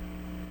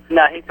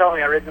 No, he told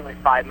me originally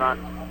 5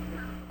 months.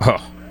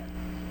 Oh.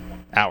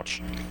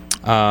 Ouch.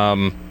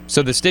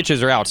 So the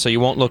stitches are out, so you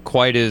won't look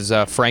quite as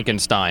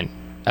Frankenstein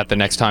at the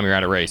next time you're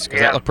at a race, because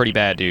that looked pretty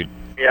bad, dude.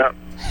 Yeah.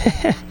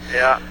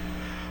 Yeah.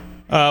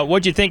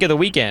 What'd you think of the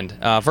weekend?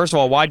 First of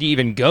all, why'd you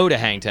even go to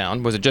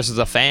Hangtown? Was it just as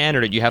a fan,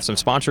 or did you have some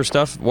sponsor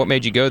stuff? What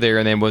made you go there,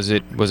 and then was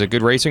it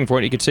good racing for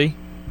what you could see?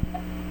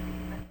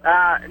 No,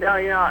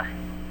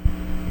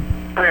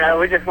 I don't know,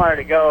 we just wanted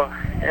to go.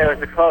 It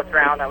was a close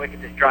round that we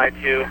could just drive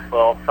to.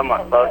 Well,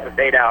 somewhat close. It's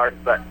 8 hours,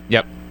 but...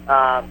 Yep.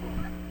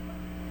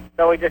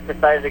 So we just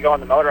decided to go on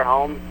the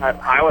motorhome.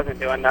 I wasn't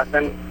doing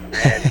nothing,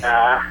 and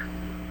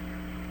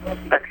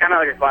that's kind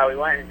of just why we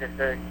went, just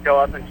to go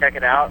up and check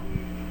it out and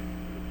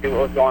see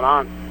what was going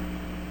on.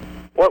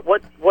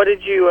 What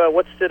did you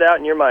what stood out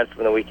in your mind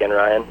from the weekend,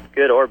 Ryan?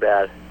 Good or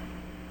bad?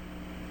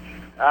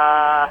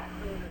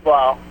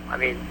 Well, I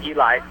mean,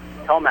 Eli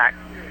Tomac,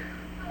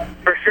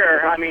 for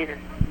sure. I mean,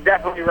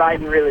 definitely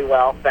riding really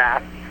well,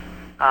 fast.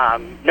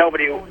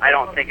 Nobody, I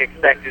don't think,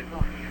 expected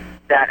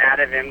that out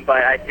of him,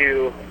 but I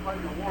do,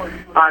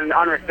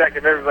 on respect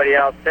of everybody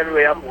else has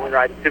been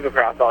riding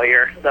Supercross all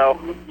year, so,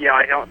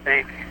 I don't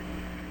think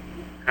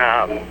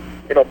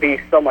it'll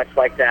be so much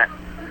like that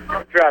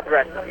throughout the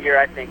rest of the year.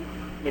 I think,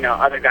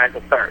 other guys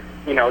will start,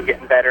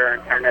 getting better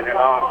and turning it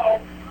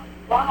on.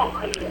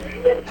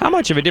 How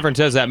much of a difference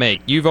does that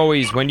make? You've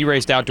always, when you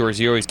raced outdoors,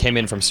 you always came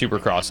in from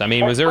Supercross. I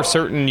mean, was there a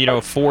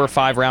certain, 4 or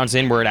 5 rounds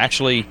in where it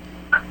actually,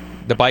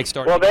 the bike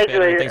started to get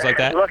better and things like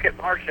that? Look at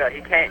Barsha.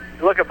 He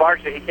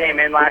came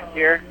in last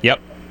year.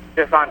 Yep.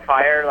 Just on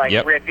fire,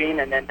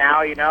 ripping, and then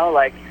now, he's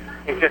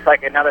just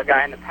like another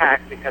guy in the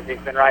pack because he's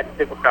been riding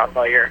Supercross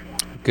all year.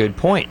 Good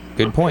point.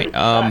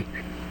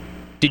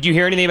 Did you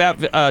hear anything about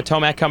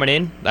Tomac coming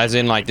in? As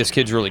in, this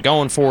kid's really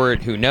going for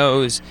it. Who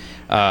knows?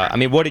 I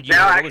mean, what did you?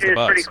 No, what actually, was the it was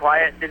buzz? pretty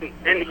quiet.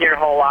 Didn't hear a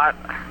whole lot.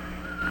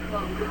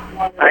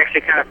 I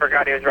actually kind of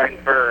forgot he was riding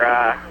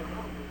for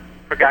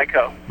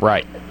Geico.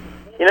 Right.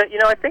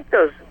 I think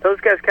those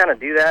guys kind of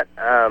do that.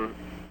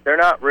 They're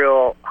not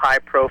real high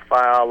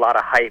profile, a lot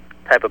of hype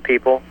type of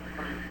people.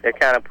 They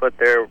kind of put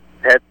their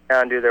heads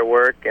down, do their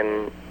work,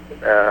 and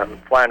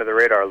fly under the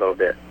radar a little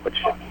bit,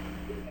 which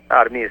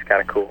to me is kind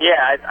of cool.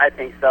 Yeah, I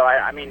think so.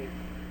 I mean,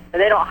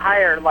 and they don't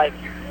hire like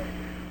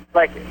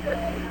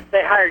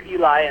they hired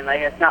Eli, and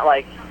it's not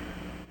like,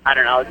 I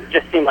don't know. It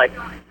just seemed like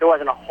there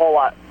wasn't a whole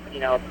lot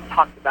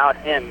talked about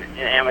him in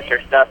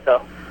amateur stuff.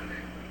 So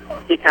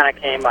he kind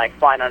of came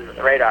flying under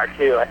the radar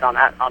too, on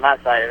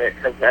that side of it,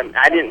 because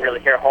I didn't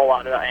really hear a whole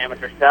lot about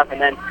amateur stuff. And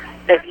then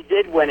if he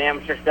did win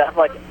amateur stuff,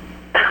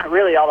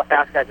 really all the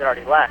fast guys had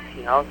already left,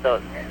 so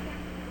it's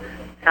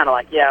kind of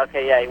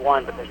he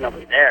won, but there's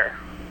nobody there.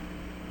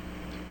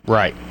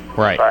 Right.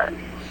 But,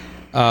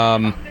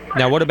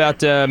 now, what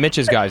about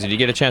Mitch's guys? Did you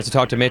get a chance to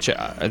talk to Mitch?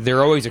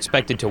 They're always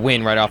expected to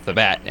win right off the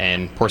bat,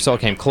 and Porcel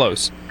came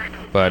close.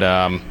 But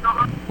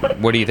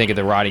what do you think of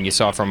the riding you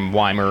saw from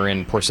Weimer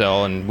and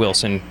Porcel and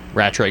Wilson,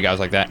 Rattray, guys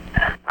like that?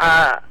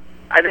 I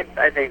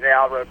think they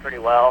all rode pretty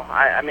well.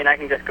 I mean,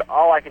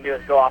 all I can do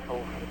is go off of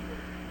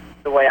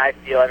the way I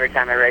feel every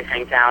time I race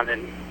Hangtown,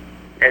 and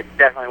it's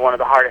definitely one of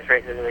the hardest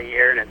races of the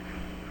year. And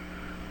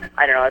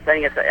I don't know. I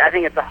think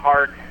it's a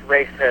hard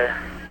race to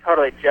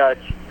totally judge.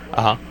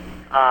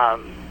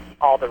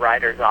 All the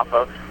riders off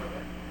of.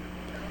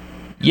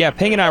 Yeah,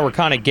 Ping and I were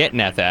kind of getting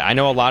at that. I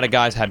know a lot of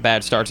guys had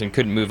bad starts and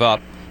couldn't move up,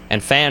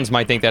 and fans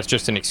might think that's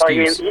just an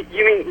excuse. Oh,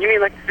 you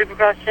mean like the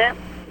Supercross champ,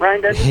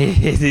 Ryan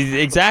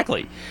Dudley?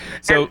 Exactly.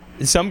 So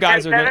some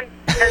guys are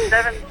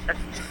 10-7.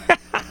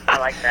 I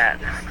like that.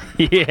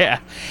 Yeah.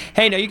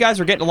 Hey, no, you guys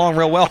are getting along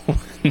real well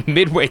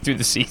midway through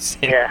the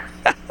season. Yeah.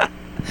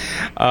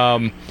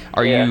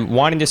 Are you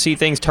wanting to see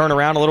things turn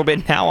around a little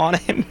bit now on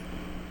him?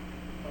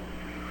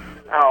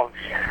 Oh,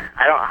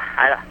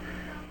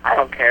 I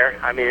don't care.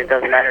 I mean, it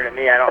doesn't matter to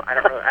me. I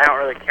don't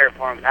really care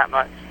for him that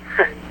much.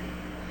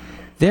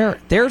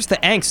 There's the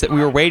angst that we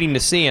were waiting to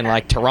see in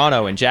like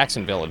Toronto and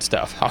Jacksonville and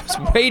stuff. I was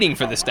waiting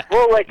for this to happen.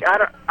 Well, like I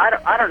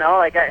don't know.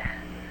 Like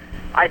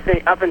I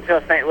think up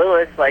until St.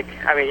 Louis, like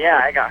I mean,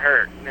 yeah, I got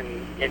hurt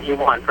and he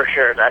won for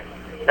sure. That's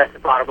the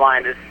bottom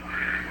line. Is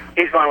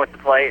he's won with the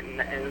plate and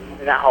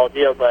that whole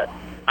deal. But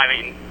I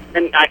mean,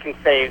 and I can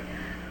say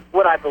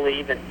what I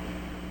believe and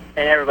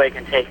everybody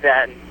can take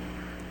that and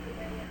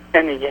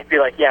then be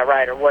like, yeah,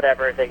 right, or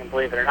whatever, if they can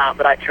believe it or not.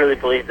 But I truly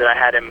believe that I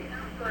had him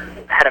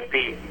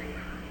beat.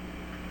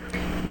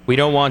 We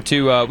don't want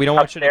to. We don't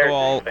want you to go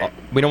all.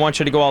 We don't want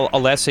you to go all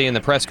Alessi in the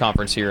press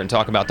conference here and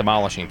talk about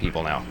demolishing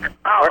people now.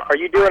 Are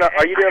you doing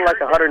like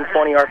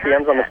 120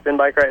 RPMs on the spin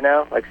bike right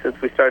now? Like since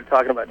we started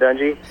talking about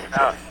Dungey,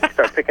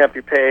 start picking up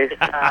your pace.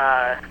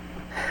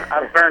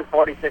 I've burned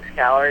 46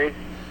 calories.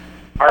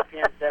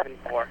 RPM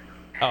 74.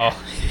 Oh,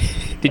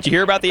 did you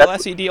hear about the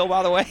Alessi deal,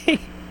 by the way?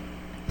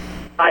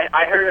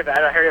 I heard of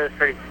that. I heard it was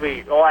pretty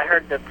sweet. Well, I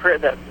heard the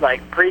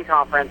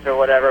pre-conference or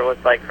whatever was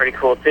like pretty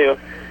cool too.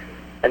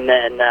 And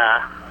then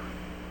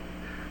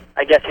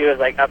I guess he was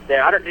like up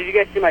there. Did you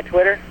guys see my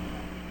Twitter?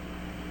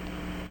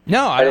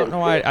 No, I don't know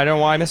why. I don't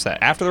know why I missed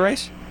that. After the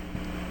race?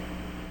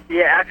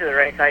 Yeah, after the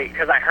race,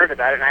 because I heard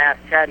about it, and I asked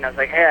Chad, and I was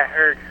like, "Hey, I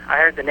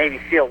heard the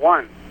Navy SEAL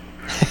won."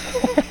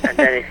 And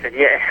then he said,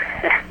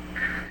 "Yeah,"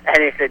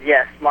 and he said,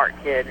 "Yeah, smart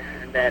kid."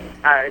 And then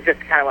it just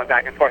kind of went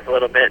back and forth a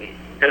little bit, and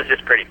it was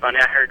just pretty funny.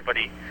 I heard what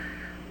he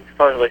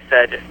supposedly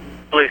said, just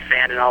blew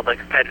sand in all the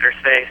competitors'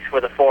 face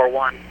with a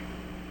 4-1.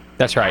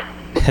 That's right.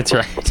 That's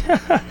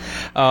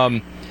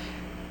right.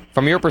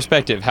 From your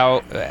perspective,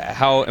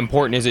 how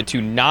important is it to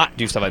not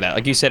do stuff like that?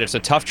 Like you said, it's a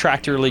tough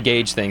track to really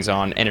gauge things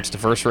on, and it's the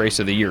first race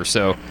of the year.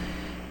 So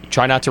you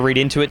try not to read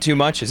into it too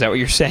much. Is that what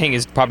you're saying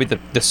is probably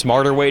the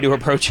smarter way to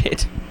approach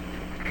it?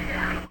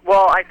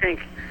 Well, I think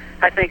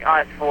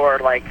us for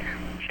like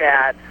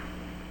Chad,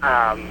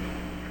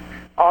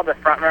 all the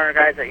front runner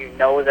guys that you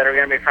know that are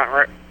going to be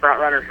front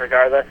runners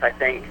regardless. I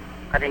think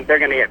they're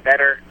going to get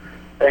better.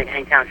 I think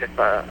Hangtown's just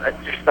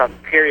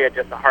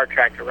a hard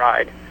track to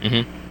ride.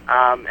 Mm-hmm.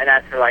 And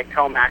as for like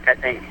Tomac, I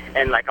think,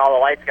 and like all the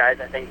lights guys,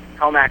 I think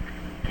Tomac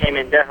came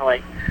in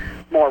definitely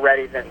more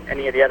ready than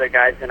any of the other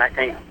guys, and I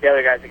think the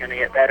other guys are going to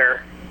get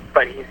better.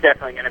 But he's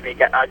definitely going to be a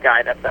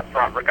guy that's up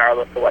front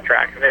regardless of what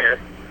track it is.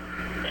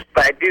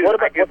 But I do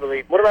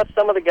believe. What about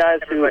some of the guys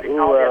who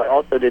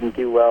also didn't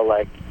do well,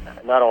 like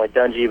not only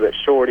Dungey but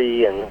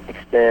Shorty and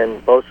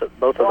Spin, both of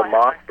the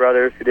Moss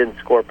brothers who didn't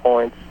score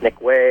points,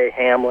 Nick Way,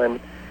 Hamlin.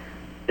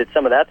 Did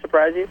some of that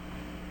surprise you?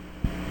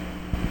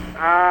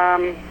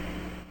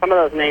 Some of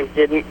those names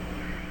didn't.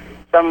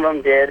 Some of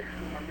them did.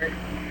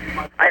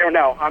 I don't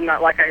know. I'm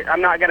not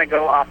going to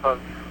go off of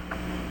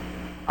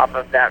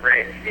that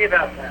race. See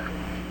about that.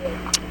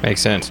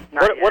 Makes sense.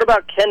 What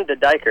about Ken de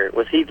Diker?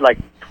 Was he like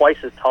twice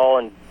as tall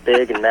and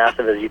big and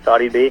massive as you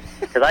thought he'd be?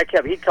 Because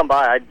he'd come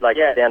by, I'd like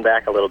stand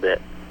back a little bit.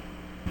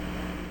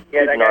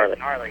 Yeah, that guy's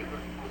gnarly.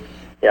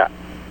 Yeah.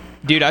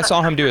 Dude, I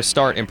saw him do a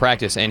start in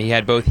practice, and he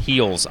had both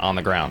heels on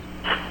the ground.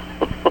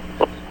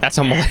 That's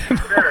unbelievable.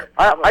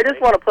 I just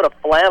want to put a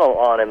flannel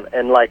on him,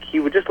 and like he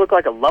would just look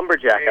like a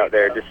lumberjack out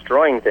there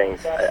destroying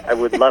things. I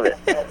would love it.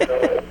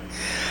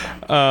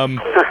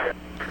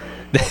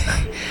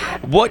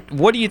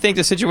 What do you think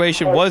the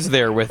situation was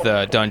there with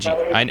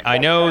Dungey? I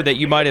know that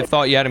you might have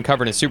thought you had him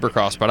covered in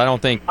Supercross, but I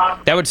don't think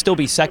that would still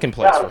be second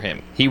place for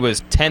him. He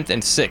was 10th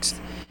and 6th.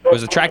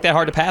 Was the track that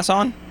hard to pass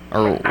on?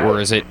 Or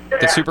is it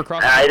the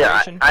Supercross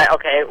situation?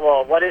 Okay,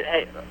 well,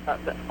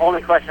 the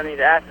only question I need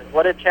to ask is,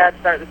 what did Chad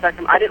start the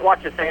second? I didn't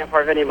watch the second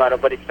part of any moto,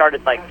 but he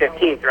started like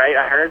 15th, right?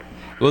 I heard.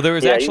 Well, there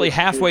was actually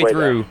halfway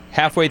through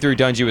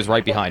Dungey was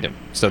right behind him.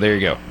 So there you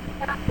go.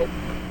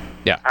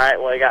 Yeah. All right,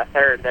 well, he got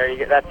third. There you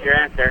go. That's your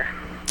answer.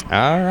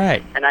 All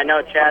right. And I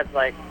know Chad,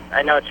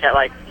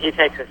 he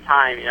takes his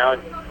time, you know.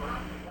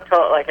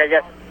 So, like, I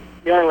guess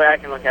the only way I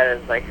can look at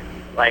it is like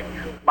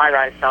my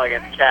ride style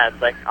against Chad's,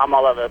 like, I'm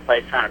all over the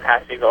place trying to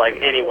pass people, like,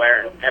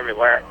 anywhere and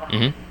everywhere.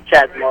 Mm-hmm.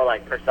 Chad's more,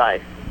 like,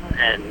 precise.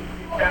 And,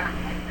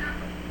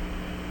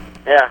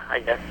 yeah, I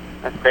guess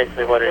that's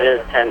basically what it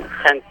is.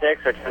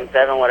 10-6 or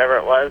 10-7, whatever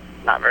it was.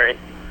 Not very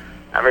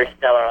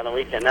stellar on the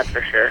weekend, that's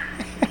for sure.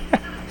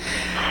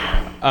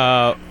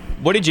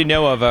 What did you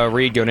know of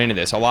Reed going into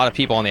this? A lot of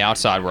people on the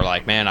outside were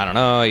like, man, I don't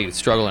know, he was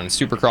struggling in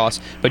Supercross.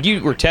 But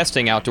you were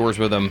testing outdoors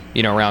with him,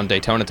 you know, around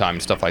Daytona time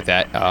and stuff like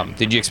that.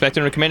 Did you expect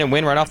him to come in and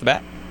win right off the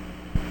bat?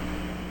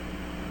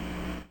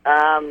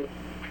 I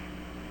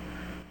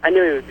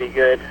knew he would be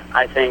good.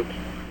 I think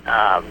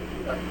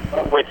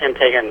with him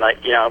taking,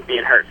 like, you know,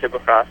 being hurt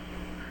Supercross,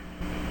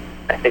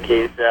 I think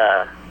he's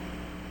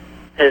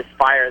his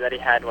fire that he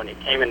had when he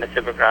came into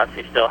Supercross,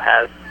 he still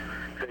has,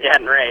 because he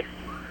hadn't raced.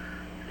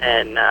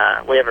 And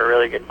we have a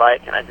really good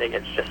bike, and I think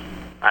it's just,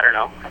 I don't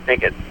know, I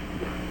think it's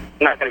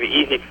not going to be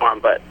easy for him.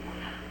 But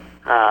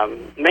I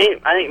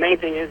think main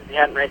thing is he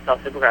hadn't raced all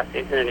Supercross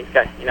season, and he's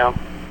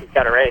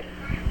got a race.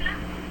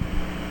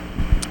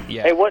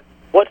 Yeah. Hey, what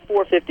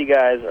 450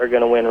 guys are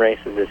going to win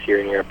races this year,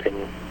 in your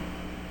opinion?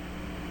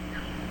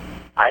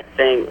 I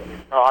think,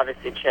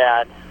 obviously,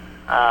 Chad,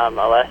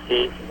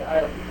 Alessi.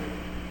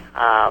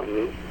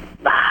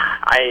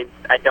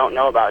 I don't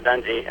know about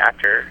Dungey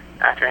after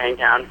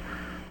Hangtown.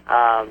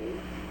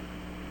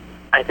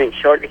 I think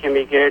Shorty can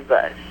be good,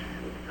 but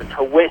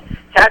to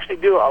actually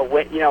do a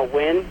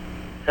win,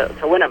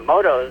 to win a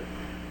moto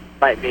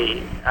might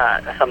be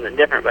something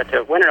different. But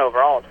to win it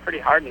overall, it's pretty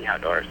hard in the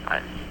outdoors.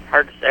 It's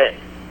hard to say.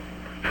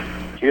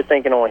 So you're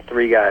thinking only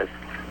 3 guys?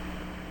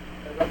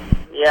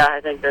 Yeah,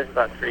 I think there's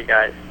about 3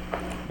 guys.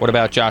 What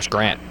about Josh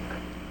Grant?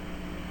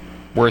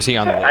 Where is he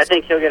on the list? I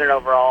think he'll get an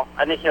overall.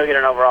 I think he'll get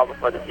an overall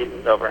before the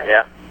season's over.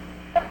 Yeah.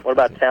 What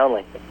about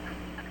Townley?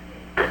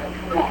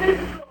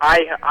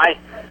 I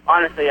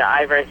honestly,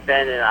 I race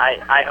Ben, and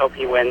I hope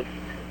he wins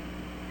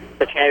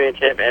the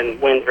championship and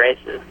wins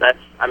races.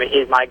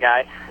 He's my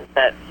guy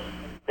that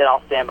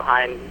I'll stand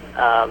behind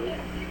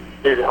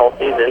through the whole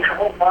season.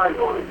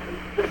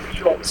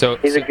 So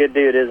he's a good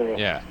dude, isn't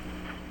he? Yeah.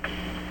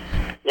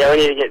 Yeah, we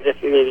need to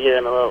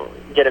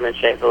get him in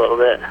shape a little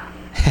bit.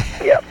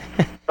 Yep.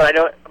 But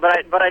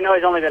I know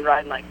he's only been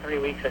riding like 3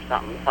 weeks or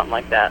something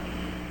like that.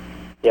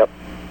 Yep.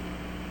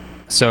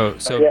 So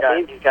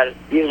yeah,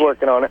 he's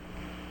working on it.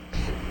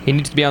 He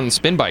needs to be on the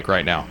spin bike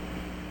right now.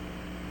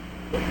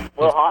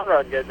 Will Hahn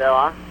rode good though,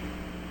 huh?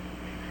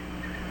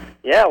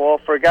 Yeah, well,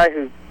 for a guy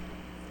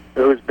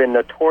who's been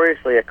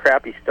notoriously a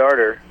crappy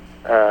starter,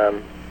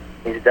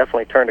 he's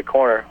definitely turned a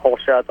corner. Whole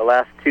shot the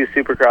last 2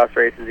 Supercross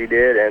races he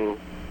did, and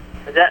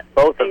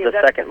both of the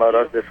second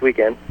motos this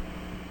weekend.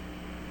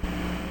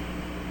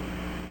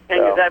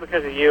 Hank, is that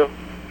because of you?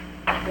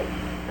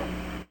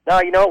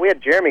 No, we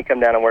had Jeremy come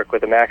down and work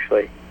with him,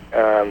 actually.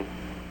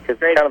 Because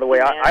kind of the way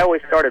I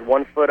always started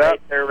 1 foot up.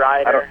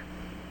 Rider.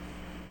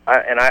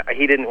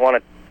 He didn't want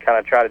to kind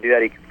of try to do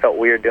that. He felt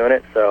weird doing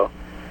it, so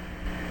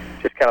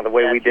just kind of the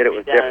way we did it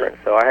was different.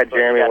 So I had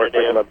Jeremy work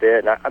with him a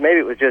bit. And maybe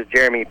it was just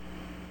Jeremy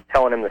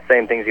telling him the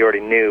same things he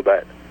already knew,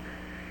 but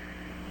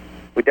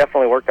we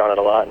definitely worked on it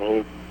a lot,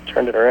 and he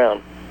turned it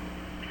around.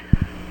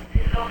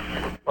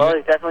 Well,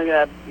 he's definitely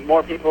going to have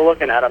more people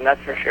looking at him,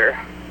 that's for sure.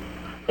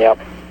 Yep.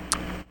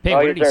 Ping,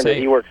 what did he say?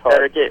 He works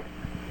hard.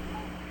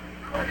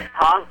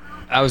 Huh?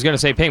 I was going to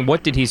say, Ping,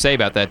 what did he say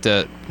about that,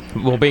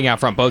 being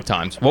out front both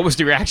times? What was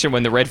the reaction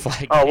when the red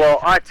flag Oh, well,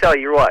 I tell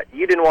you what,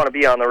 you didn't want to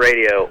be on the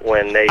radio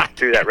when they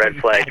threw that red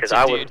flag, because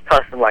I was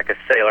cussing like a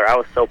sailor. I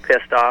was so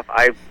pissed off.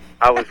 I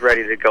was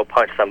ready to go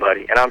punch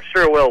somebody, and I'm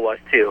sure Will was,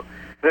 too.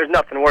 There's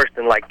nothing worse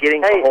than, like,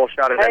 getting a whole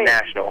shot at a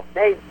national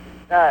and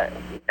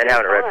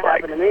having a red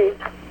flag. Happened to me.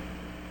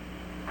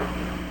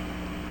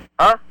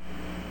 Huh?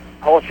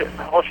 Whole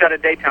shot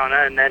at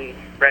Daytona, and then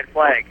red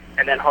flag,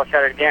 and then whole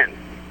shot again.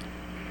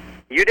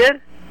 You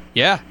did?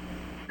 Yeah,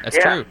 that's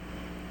true.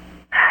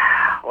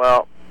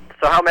 Well,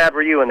 so how mad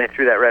were you when they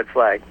threw that red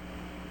flag?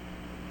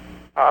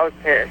 Oh, I was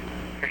pissed,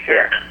 for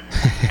sure.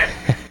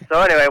 So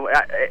anyway,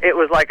 it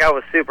was like I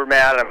was super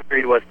mad, and I'm sure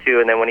he was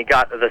too, and then when he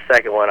got to the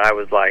second one, I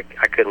was like,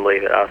 I couldn't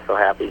believe it. I was so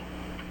happy.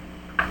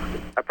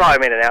 I probably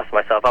made an ass of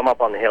myself. I'm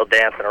up on the hill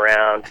dancing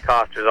around.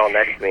 Coster's all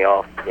next to me,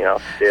 all,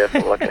 stiff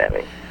and looking at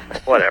me.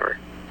 Whatever.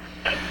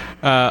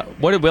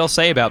 What did Will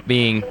say about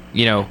being,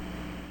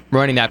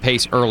 running that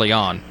pace early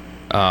on?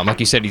 Like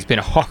you said, he's been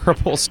a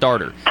horrible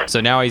starter. So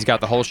now he's got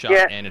the whole shot,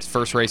 and it's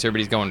first race,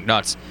 everybody's going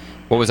nuts.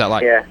 What was that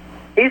like? Yeah,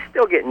 he's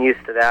still getting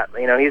used to that.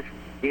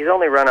 He's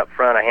only run up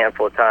front a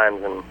handful of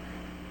times, and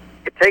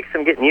it takes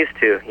some getting used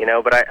to,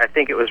 but I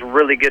think it was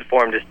really good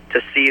for him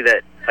to see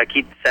that, like,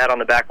 he sat on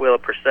the back wheel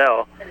of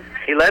Purcell.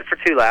 He led for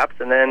 2 laps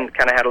and then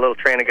kind of had a little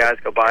train of guys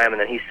go by him, and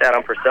then he sat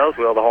on Purcell's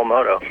wheel the whole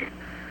moto.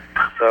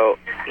 So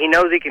he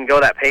knows he can go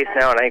that pace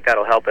now, and I think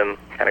that'll help him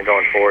kind of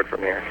going forward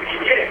from here.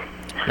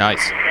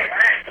 Nice.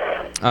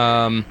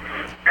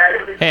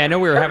 Hey, I know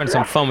we were having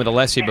some fun with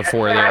Alessi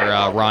before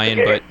there,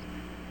 Ryan, but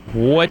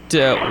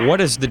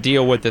what is the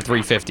deal with the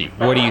 350?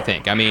 What do you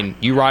think? I mean,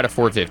 you ride a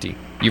 450.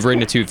 You've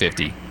ridden a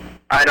 250.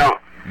 I don't.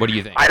 What do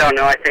you think? I don't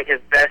know. I think his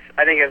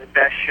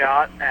best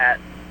shot at,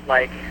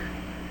 like,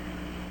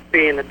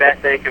 being the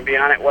best that he can be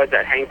on it was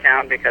at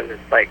Hangtown, because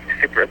it's like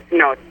super, it's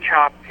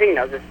choppy.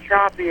 It's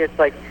choppy. It's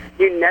like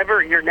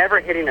you're never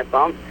hitting a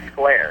bump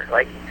square.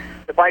 Like,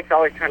 the bike's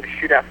always trying to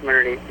shoot out from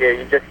underneath you.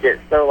 You just get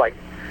so, like,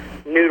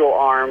 noodle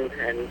armed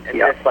and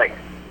just like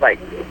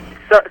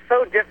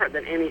so different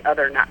than any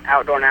other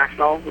outdoor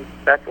national.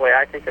 That's the way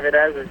I think of it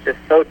as. It's just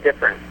so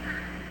different.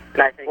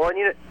 And I think. Well,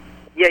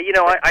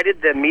 I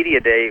did the media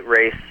day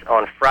race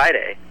on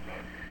Friday,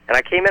 and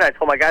I came in. I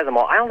told my guys,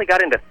 I only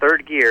got into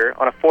 3rd gear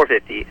on a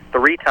 450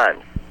 3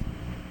 times.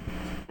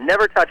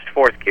 Never touched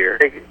 4th gear,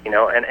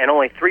 and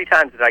only 3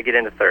 times did I get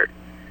into 3rd.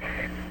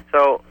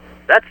 So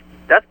that's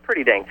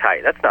pretty dang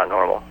tight. That's not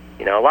normal.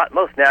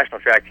 Most national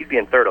tracks you'd be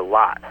in 3rd a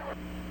lot.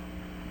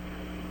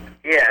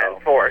 Yeah, and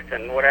 4th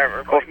and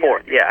whatever. Or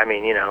 4th, yeah.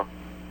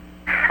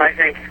 I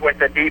think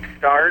with a deep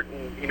start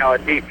and, a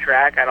deep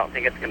track, I don't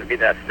think it's going to be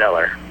that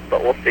stellar,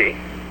 but we'll see.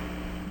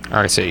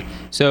 I see.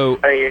 So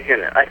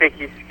I think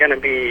it's going to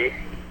be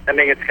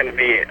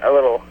a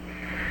little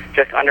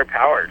just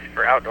underpowered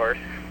for outdoors.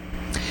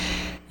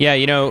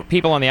 Yeah,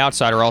 people on the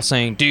outside are all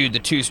saying, dude, the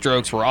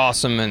 2-strokes were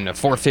awesome and the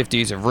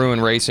 450s have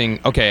ruined racing.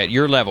 Okay, at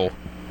your level,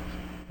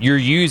 you're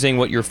using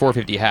what your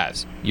 450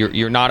 has.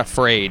 You're not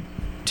afraid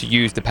to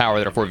use the power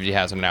that a 450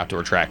 has on an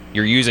outdoor track.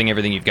 You're using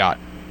everything you've got.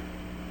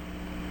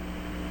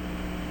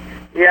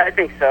 Yeah, I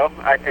think so.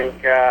 I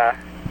think, I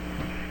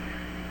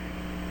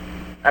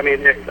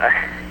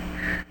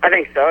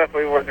think so. If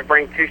we were to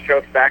bring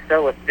 2-strokes back,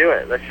 though, let's do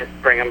it. Let's just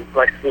bring them,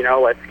 let's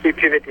keep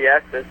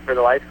 250S for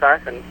the lights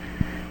class and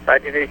try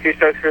to do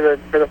 2-strokes for the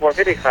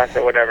 450 class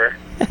or whatever.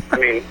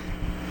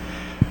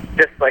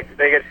 Just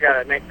they just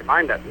got to make their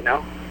mind up,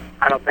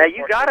 I don't think. Hey,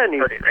 you got a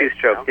new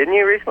 2-stroke, didn't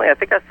you, recently? I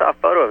think I saw a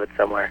photo of it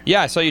somewhere.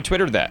 Yeah, I saw you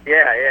Twittered that.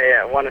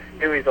 Yeah. One of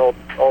Stewie's old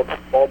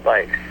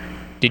bikes.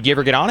 Did you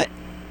ever get on it?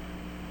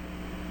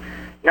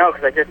 No,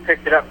 because I just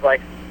picked it up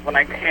when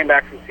I came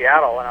back from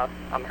Seattle when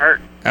I'm hurt.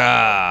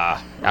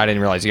 I didn't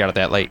realize you got it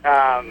that late.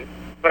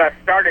 But I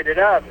started it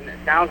up and it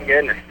sounds good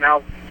and it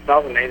smells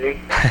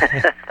amazing.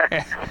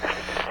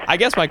 I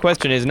guess my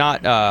question is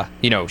not,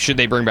 should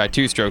they bring back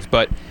 2-strokes,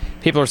 but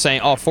people are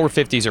saying,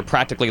 450s are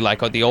practically like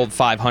the old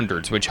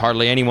 500s, which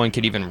hardly anyone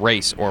could even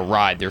race or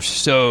ride. They're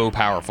so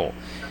powerful.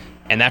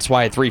 And that's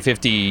why a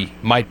 350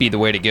 might be the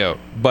way to go.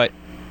 But,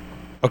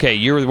 okay,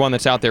 you're the one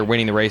that's out there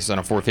winning the races on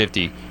a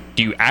 450.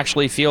 Do you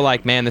actually feel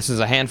like, man, this is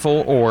a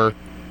handful, or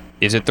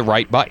is it the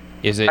right bike?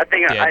 Is it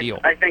the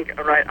ideal? I think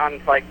right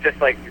on just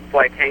like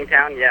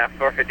Hangtown, yeah,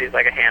 450 is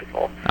like a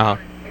handful.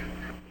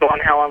 So on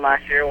Helen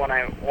last year when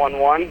I won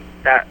one,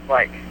 that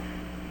I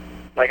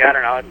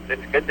don't know,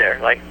 it's good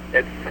there.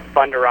 It's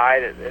fun to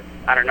ride.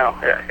 I don't know.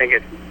 I think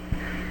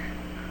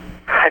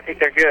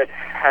they're good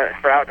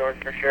for outdoors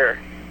for sure.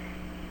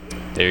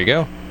 There you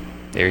go.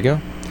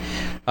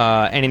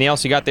 Anything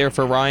else you got there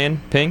for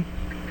Ryan Ping?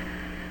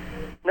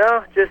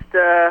 No, just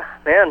hurry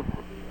up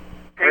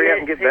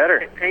and get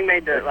better. Ping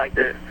made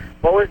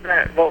what was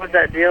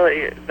that deal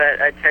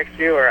that I texted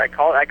you or I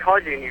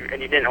called you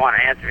and you didn't want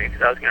to answer me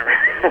because I was going to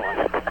race the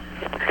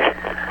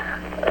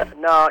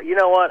one. No, you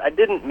know what? I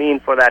didn't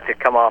mean for that to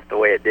come off the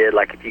way it did.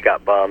 Like if you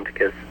got bummed,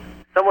 because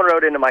someone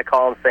wrote into my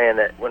column saying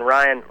that when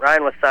Ryan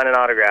was signing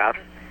autographs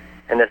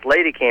and this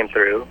lady came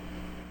through.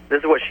 This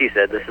is what she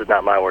said. This is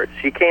not my words.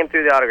 She came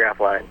through the autograph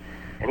line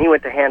and he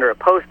went to hand her a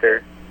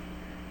poster.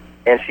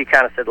 And she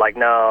kind of said,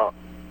 no,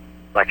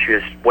 she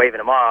was waving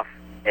him off.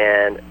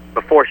 And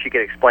before she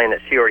could explain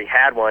that she already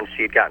had one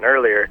she had gotten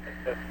earlier,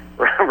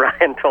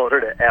 Ryan told her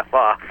to F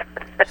off.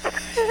 So,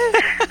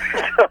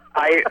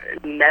 I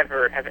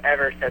never have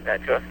ever said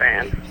that to a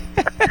fan.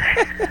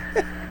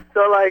 So,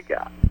 I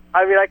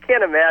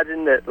can't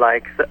imagine that,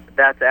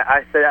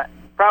 I said,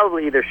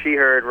 probably either she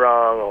heard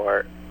wrong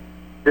or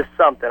just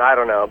something, I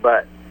don't know.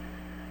 But,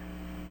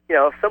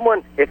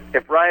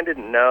 if Ryan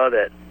didn't know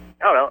that,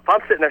 I don't know, if I'm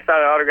sitting there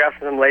signing autographs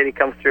and some lady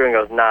comes through and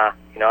goes, nah,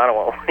 I don't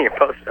want one of your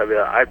posters, I'd be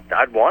like,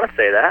 I'd want to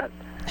say that.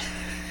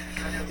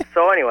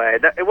 So anyway,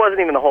 it wasn't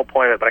even the whole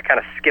point of it, but I kind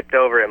of skipped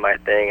over it in my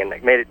thing, and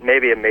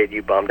maybe it made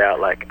you bummed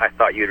out. I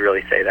thought you'd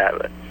really say that,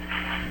 but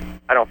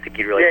I don't think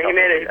you'd really. Yeah, he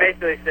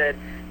basically said.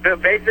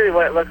 But basically,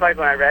 what it looked like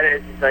when I read it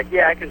is he's like,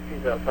 yeah, I can see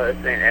the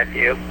post saying "F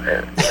you."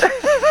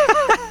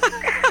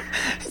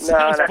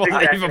 Sounds that's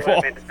exactly believable.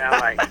 what it made it sound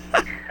like.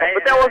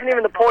 But that wasn't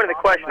even the point of the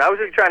question. I was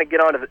just trying to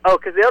get on to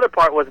because the other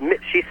part was,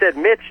 she said,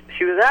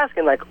 she was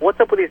asking, what's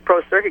up with these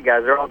pro circuit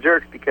guys? They're all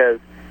jerks because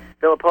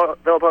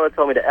Villopoto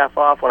told me to F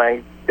off when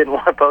I didn't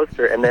want a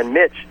poster, and then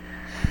Mitch,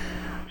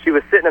 she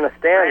was sitting in the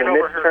stand, and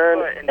Mitch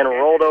turned and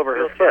rolled over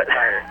her foot.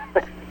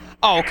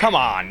 Oh, come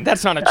on.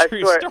 That's not a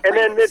true story. And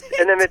then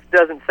Mitch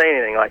doesn't say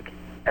anything,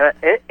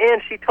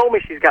 and she told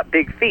me she's got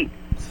big feet.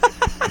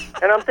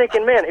 And I'm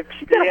thinking, man, if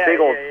she's got a big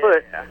old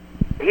foot,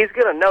 he's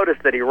going to notice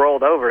that he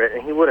rolled over it,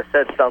 and he would have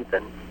said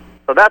something.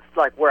 So that's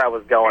where I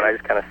was going. I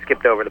just kind of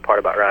skipped over the part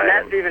about Ryan.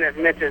 And that's even if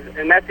Mitch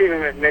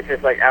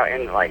is out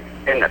in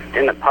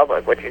the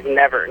public, which he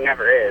never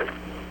is.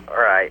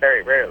 Right.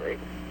 Very rarely.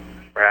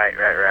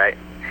 Right.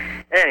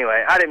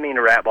 Anyway, I didn't mean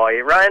to ratball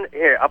you. Ryan,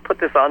 here, I'll put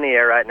this on the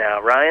air right now.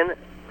 Ryan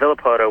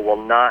Villopoto will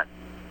not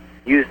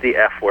use the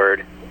F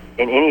word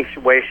in any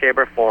way, shape,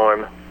 or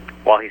form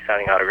while he's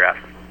signing autographs.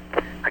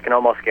 I can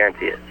almost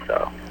guarantee it.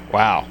 So.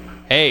 Wow.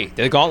 Hey,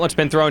 the gauntlet's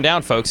been thrown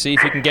down, folks. See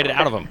if you can get it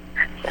out of him.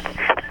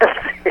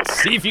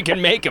 See if you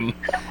can make him.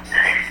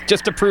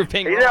 Just to prove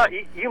Ping wrong.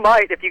 You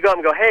might if you go up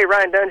and go, hey,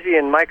 Ryan Dungey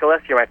and Michael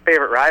Alessi are my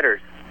favorite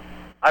riders.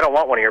 I don't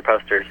want one of your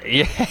posters.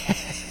 Yeah.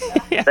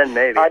 Then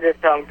maybe. I just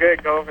tell him,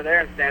 good, go over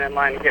there and stand in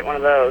line and get one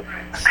of those.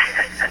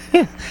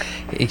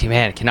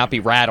 Man, it cannot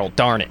be rattled.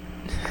 Darn it.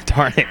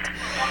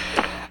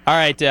 All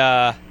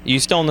right, you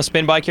still on the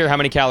spin bike here? How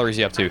many calories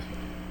are you up to?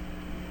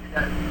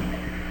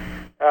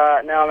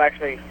 Now I'm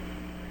actually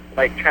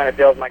trying to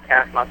build my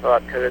calf muscle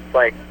up because it's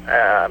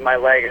my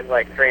leg is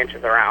 3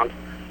 inches around.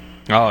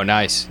 Oh,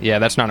 nice. Yeah,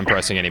 that's not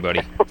impressing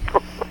anybody.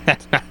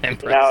 That's not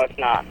impressive. No, it's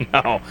not.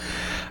 No.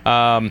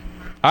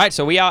 All right,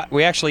 so we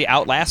actually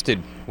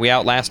outlasted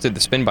the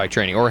spin bike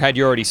training, or had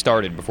you already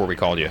started before we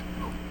called you?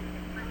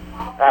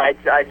 I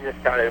just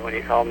started when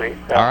you called me.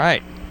 So. All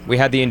right. We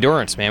had the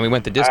endurance, man. We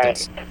went the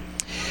distance. Right.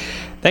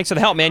 Thanks for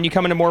the help, man. You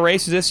coming to more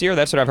races this year?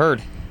 That's what I've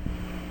heard.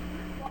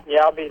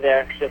 Yeah, I'll be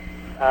there. Just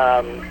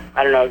I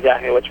don't know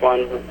exactly which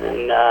ones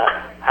and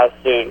how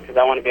soon, because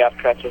I want to be off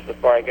crutches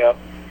before I go.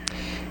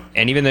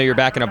 And even though you're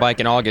back on a bike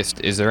in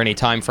August, is there any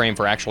time frame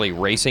for actually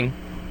racing?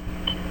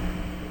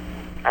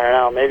 I don't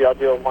know. Maybe I'll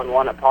do a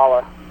 1-1 at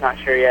Paula. Not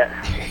sure yet.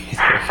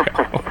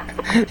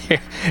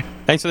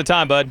 Thanks for the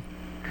time, bud.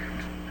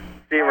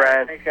 See you,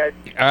 Ryan. Thanks, guys.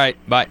 All right,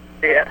 bye.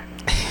 See ya.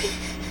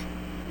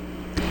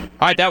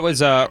 All right, that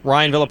was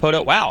Ryan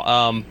Villapoto.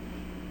 Wow,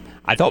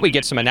 I thought we'd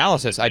get some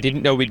analysis. I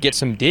didn't know we'd get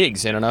some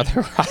digs in on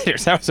other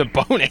riders. That was a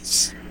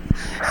bonus.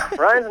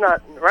 Ryan's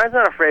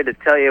not afraid to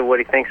tell you what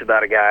he thinks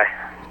about a guy.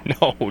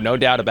 No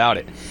doubt about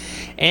it.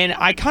 And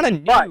I kind of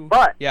knew.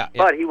 But yeah.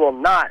 he will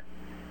not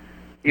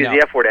use No.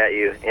 the F word at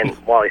you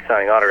while he's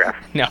signing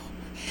autographs. No.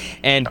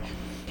 And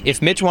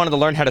if Mitch wanted to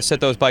learn how to set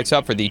those bikes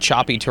up for the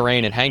choppy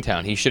terrain in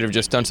Hangtown, he should have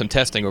just done some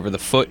testing over the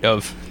foot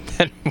of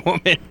that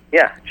woman.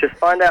 Yeah, just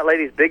find that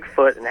lady's big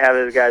foot and have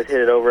those guys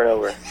hit it over and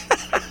over.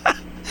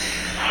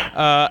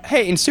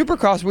 Hey, in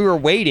Supercross, we were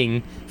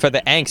waiting for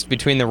the angst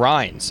between the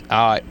Ryans.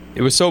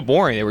 It was so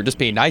boring. They were just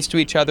being nice to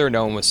each other.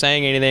 No one was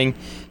saying anything.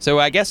 So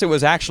I guess it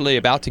was actually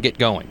about to get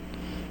going.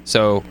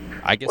 So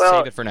I guess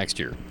save it for next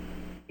year.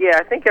 Yeah,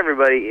 I think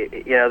everybody,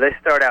 they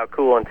start out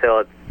cool until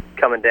it's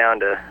coming down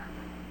to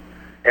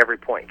every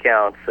point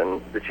counts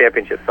and the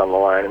championship's on the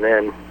line, and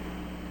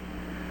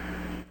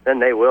then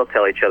they will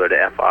tell each other to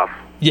F off.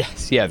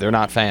 Yes, yeah, they're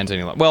not fans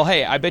any longer. Well,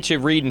 hey, I bet you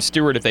Reed and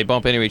Stewart, if they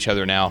bump into each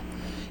other now,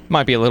 it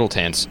might be a little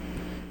tense.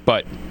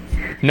 But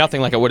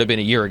nothing like it would have been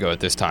a year ago at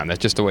this time. That's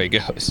just the way it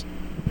goes.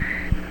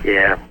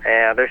 Yeah,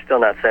 they're still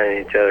not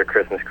sending each other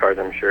Christmas cards,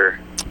 I'm sure.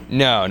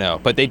 No,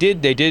 but they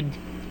did.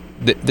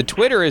 The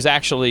Twitter is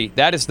actually,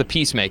 that is the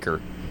peacemaker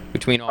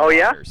between all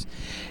riders.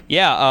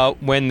 Yeah,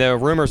 when the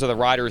rumors of the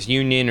Riders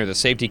Union or the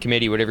Safety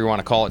Committee, whatever you want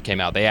to call it, came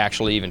out, they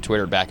actually even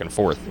Twittered back and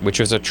forth, which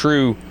was a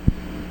true,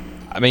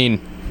 I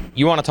mean,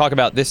 you want to talk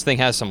about this thing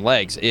has some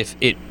legs. If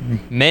it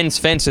mends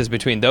fences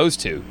between those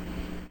two.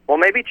 Well,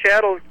 maybe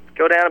Chad will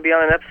go down and be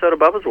on an episode of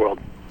Bubba's World.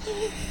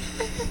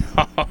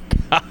 Oh,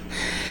 God.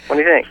 What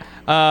do you think?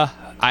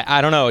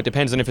 I don't know. It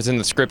depends on if it's in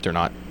the script or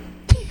not.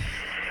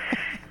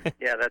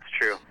 Yeah, that's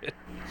true.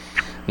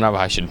 I don't know if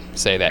I should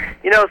say that.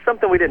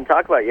 Something we didn't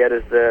talk about yet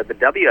is the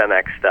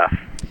WMX stuff.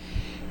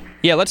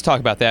 Yeah, let's talk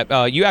about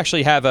that. You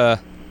actually have I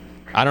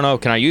don't know,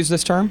 can I use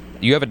this term?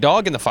 You have a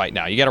dog in the fight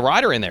now. You got a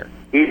rider in there.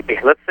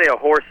 Let's say a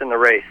horse in the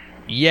race.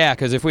 Yeah,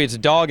 because if it's a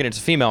dog and it's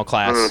a female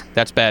class,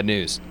 that's bad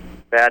news.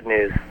 Bad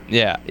news.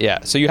 Yeah.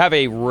 So you have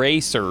a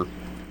racer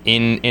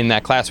in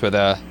that class with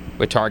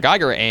Tara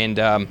Geiger,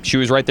 and she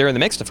was right there in the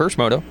mix, the first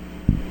moto.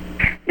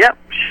 Yep,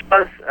 she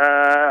was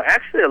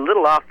actually a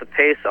little off the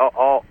pace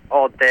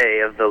all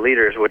day of the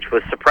leaders, which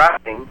was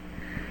surprising.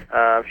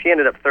 She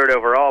ended up third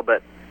overall,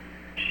 but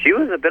she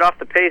was a bit off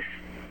the pace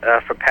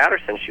for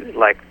Patterson. She was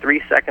like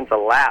 3 seconds a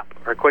lap.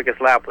 Her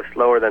quickest lap was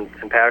slower than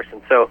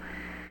Patterson. So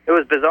it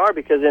was bizarre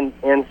because in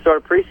sort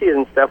of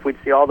preseason stuff, we'd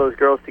see all those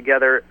girls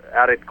together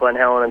out at Glen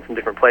Helen and some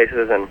different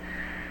places, and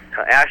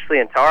Ashley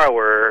and Tara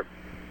were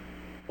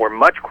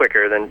much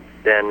quicker than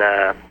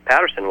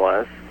Patterson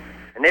was,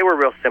 and they were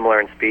real similar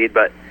in speed,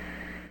 but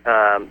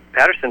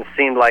Patterson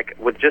seemed like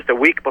with just a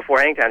week before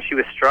Hangtown, she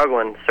was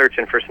struggling,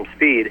 searching for some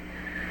speed.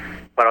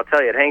 But I'll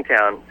tell you, at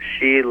Hangtown,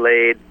 she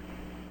laid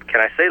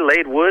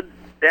wood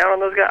down on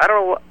those guys?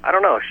 I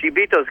don't know. She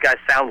beat those guys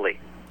soundly.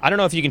 I don't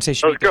know if you can say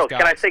she those beat girls. those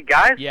guys. Can I say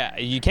guys? Yeah,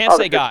 you can't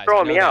say guys.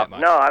 Throwing me out.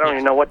 No, I don't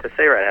even know what to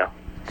say right now.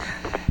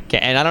 Okay,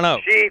 and I don't know.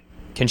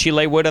 Can she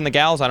lay wood on the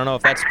gals? I don't know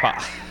if that's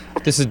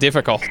this is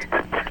difficult.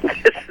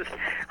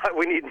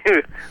 We need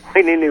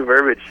new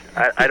verbiage.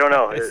 I don't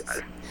know.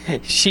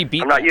 She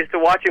beat. I'm not used to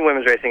watching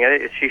women's racing.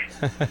 She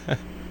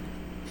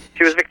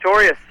was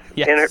victorious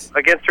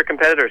against her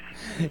competitors.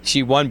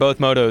 She won both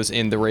motos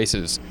in the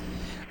races.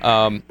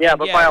 But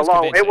by a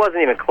long, it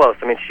wasn't even close.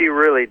 I mean, she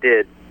really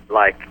did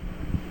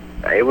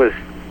it was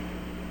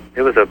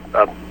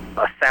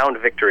a sound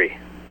victory.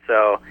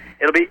 So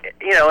it'll be,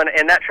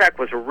 and that track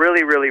was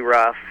really, really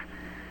rough.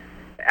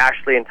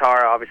 Ashley and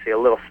Tara, obviously a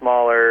little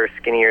smaller,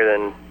 skinnier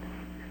than,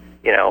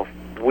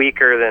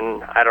 weaker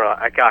than, I don't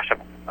know. Gosh,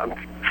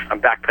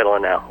 I'm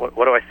backpedaling now.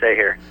 What do I say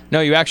here?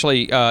 No, you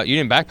actually, you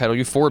didn't backpedal.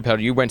 You forward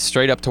pedal. You went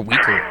straight up to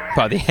weaker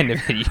by the end of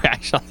it. You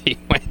actually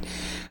went.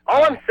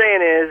 All I'm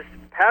saying is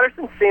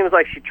Patterson seems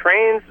like she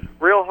trains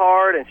real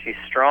hard and she's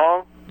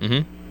strong.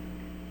 Mm-hmm.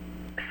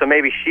 So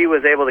maybe she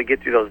was able to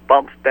get through those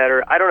bumps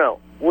better. I don't know.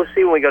 We'll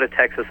see when we go to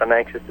Texas. I'm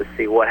anxious to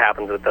see what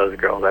happens with those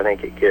girls. I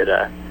think it could.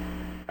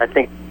 I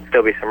think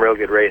there'll be some real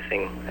good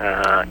racing.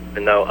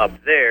 Even though up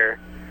there,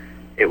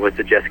 it was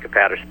the Jessica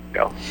Patterson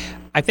go.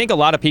 I think a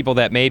lot of people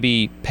that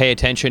maybe pay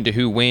attention to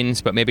who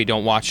wins, but maybe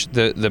don't watch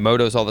the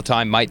motos all the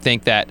time, might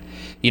think that,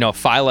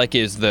 Filek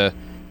is the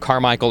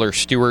Carmichael or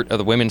Stewart of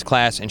the women's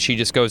class, and she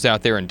just goes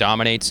out there and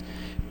dominates.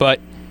 But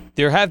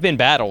there have been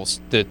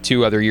battles the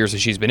 2 other years that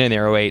she's been in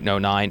there, 08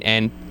 and 09,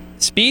 and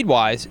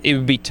speed-wise, it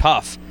would be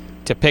tough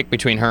to pick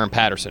between her and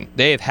Patterson.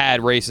 They have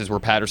had races where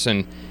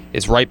Patterson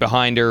is right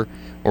behind her,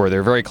 or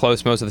they're very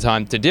close most of the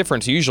time. The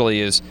difference usually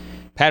is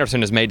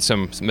Patterson has made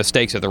some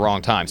mistakes at the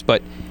wrong times,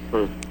 but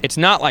it's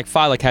not like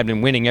Feilick had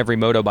been winning every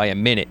moto by a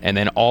minute, and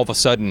then all of a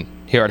sudden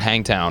here at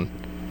Hangtown,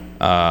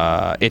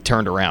 it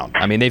turned around.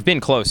 I mean, they've been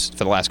close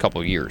for the last couple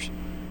of years.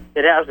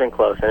 It has been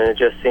close, and it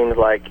just seems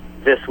like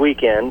this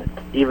weekend,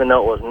 even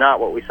though it was not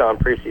what we saw in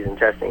preseason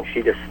testing,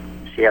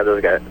 she had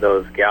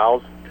those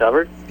gals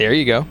covered. There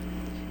you go.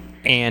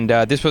 And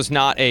this was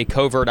not a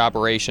covert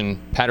operation.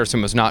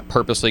 Patterson was not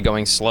purposely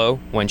going slow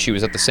when she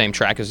was at the same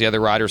track as the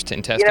other riders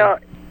in testing. You know,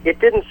 it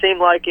didn't seem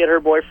like it. Her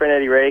boyfriend,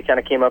 Eddie Ray, kind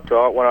of came up to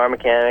one of our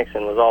mechanics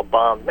and was all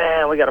bummed.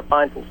 Man, we got to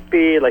find some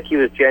speed. Like, he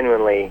was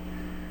genuinely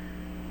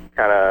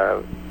kind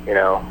of,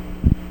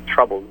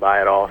 troubled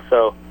by it all.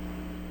 So,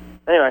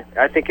 anyway,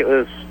 I think it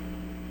was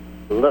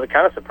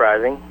kind of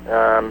surprising.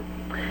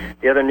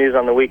 The other news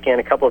on the weekend,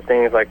 a couple of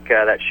things, like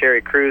that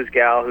Sherry Cruz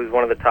gal, who's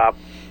one of the top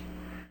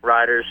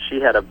riders,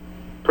 she had a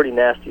pretty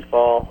nasty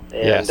fall,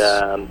 and yes.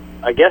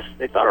 I guess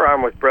they thought her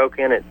arm was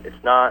broken.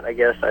 It's not. I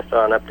guess I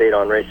saw an update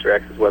on Racer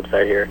X's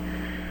website here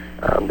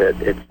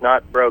that it's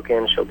not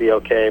broken. She'll be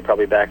okay,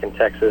 probably back in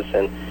Texas.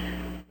 And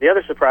the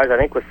other surprise, I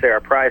think, was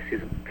Sarah Price,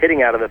 who's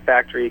pitting out of the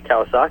factory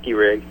Kawasaki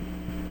rig.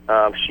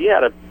 She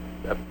had a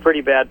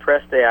pretty bad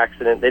press day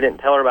accident. They didn't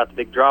tell her about the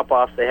big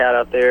drop-offs they had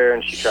out there,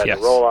 and she tried to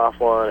roll off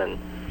one and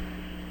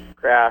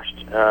crashed.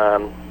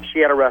 She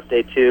had a rough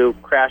day, too.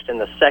 Crashed in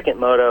the second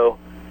moto,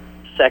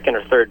 second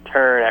or third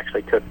turn,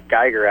 actually took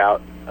Geiger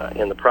out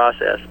in the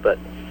process. But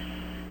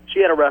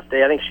she had a rough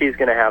day. I think she's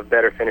going to have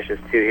better finishes,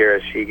 too, here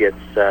as she gets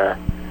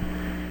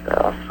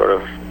sort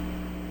of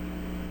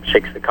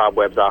shakes the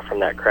cobwebs off from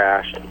that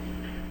crash and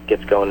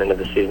gets going into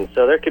the season.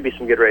 So there could be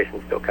some good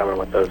racing still coming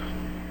with those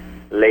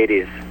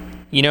ladies.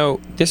 You know,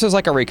 this is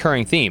like a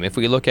recurring theme. If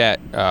we look at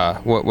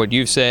what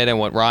you've said and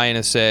what Ryan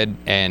has said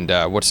and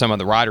what some of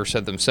the riders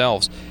said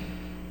themselves,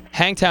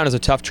 Hangtown is a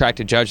tough track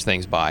to judge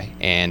things by.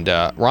 And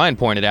Ryan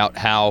pointed out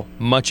how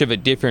much of a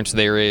difference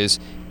there is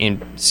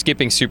in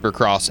skipping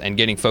Supercross and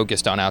getting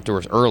focused on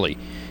outdoors early.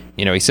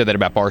 You know, he said that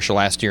about Barcia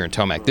last year and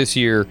Tomac this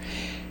year.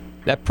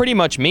 That pretty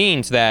much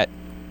means that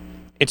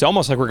it's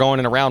almost like we're going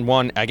in round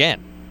one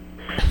again.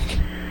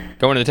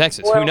 Going to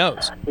Texas. Well, who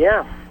knows?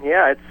 Yeah,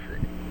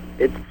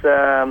 it's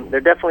there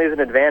definitely is an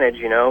advantage,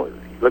 you know.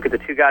 Look at the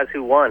two guys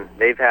who won.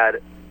 They've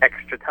had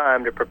extra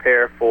time to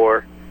prepare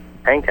for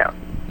Hangtown.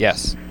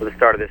 Yes. For the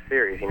start of this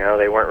series, you know.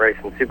 They weren't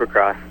racing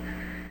Supercross.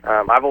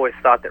 I've always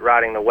thought that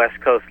riding the West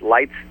Coast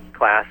Lights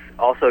class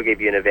also gave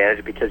you an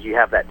advantage because you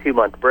have that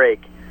 2-month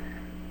break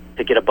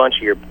to get a bunch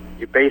of your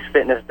base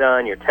fitness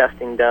done, your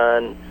testing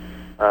done,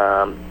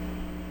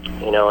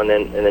 you know, and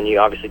then you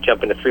obviously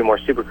jump into 3 more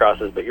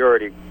Supercrosses, but you're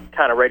already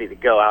kind of ready to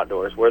go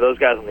outdoors. Where those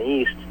guys on the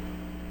East,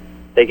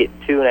 they get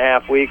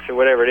 2.5 weeks or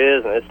whatever it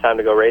is, and it's time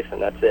to go racing.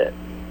 That's it.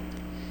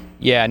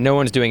 Yeah, no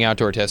one's doing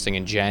outdoor testing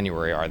in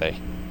January, are they?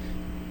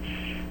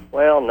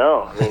 Well,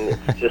 no. I mean,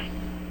 it's just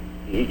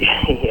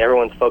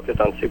everyone's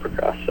focused on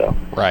Supercross. So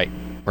Right.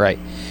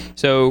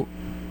 So,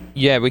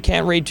 yeah, we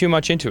can't read too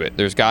much into it.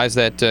 There's guys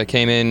that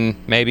came in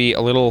maybe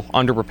a little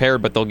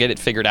underprepared, but they'll get it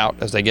figured out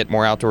as they get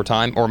more outdoor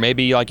time. Or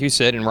maybe, like you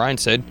said and Ryan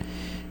said,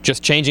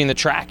 just changing the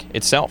track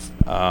itself.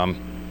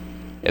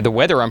 The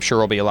weather, I'm sure,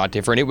 will be a lot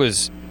different. It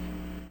was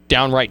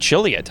downright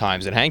chilly at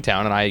times at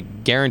Hangtown, and I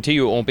guarantee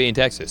you it won't be in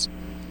Texas.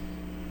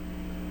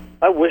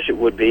 I wish it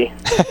would be.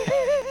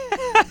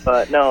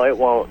 But no, it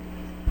won't.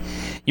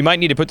 You might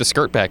need to put the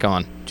skirt back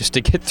on just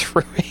to get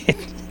through it.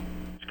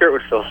 Skirt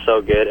would feel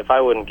so good. If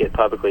I wouldn't get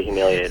publicly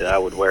humiliated, I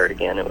would wear it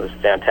again. It was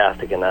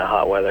fantastic in that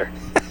hot weather.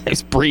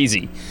 It's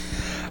breezy.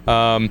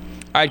 All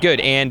right, good.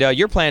 And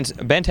your plans,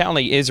 Ben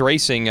Townley is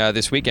racing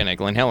this weekend at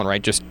Glen Helen,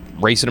 right? Just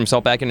racing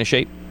himself back into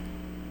shape?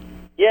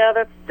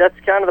 Yeah, that's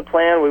kind of the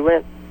plan. We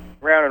went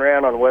round and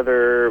round on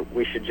whether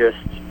we should just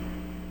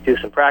do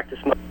some practice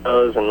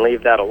motos and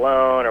leave that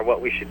alone or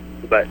what we should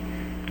do. But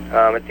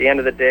at the end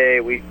of the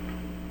day,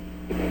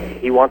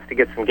 he wants to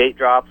get some gate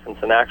drops and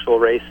some actual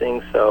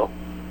racing. So,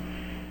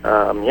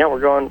 yeah,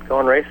 we're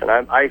going racing.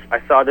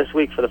 I saw this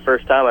week for the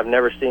first time, I've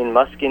never seen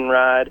Muskin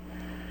ride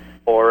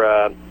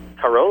or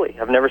Caroli.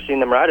 I've never seen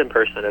them ride in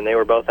person, and they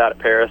were both out at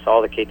Paris,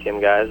 all the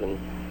KTM guys. And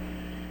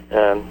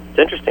it's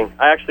interesting.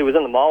 I actually was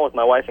in the mall with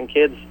my wife and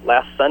kids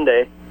last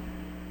Sunday,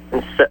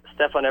 and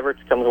Stefan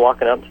Everts comes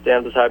walking up,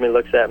 stands beside me,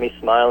 looks at me,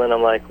 smiling.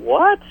 I'm like,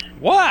 what?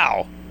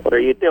 Wow. What are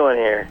you doing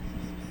here?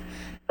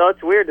 So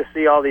it's weird to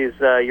see all these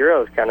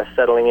Euros kind of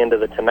settling into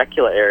the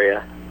Temecula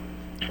area.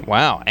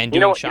 Wow. And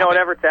doing shopping. You know what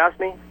Everts asked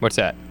me? What's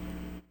that?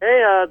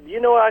 Hey, do you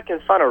know where I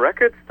can find a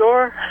record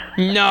store?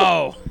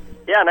 No.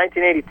 Yeah,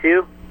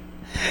 1982.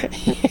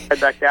 Head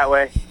back that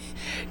way.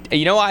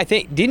 You know, I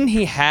think, didn't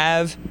he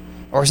have,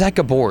 or is that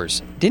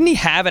Gabor's? Didn't he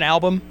have an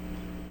album?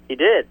 He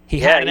did.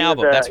 He had an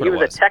album. That's what it was.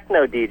 He was a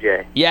techno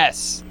DJ.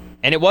 Yes.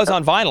 And it was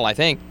on vinyl, I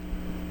think.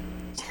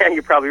 Yeah,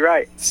 you're probably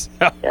right. So,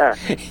 Yeah.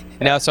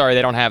 no, sorry,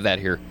 they don't have that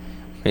here.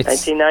 It's,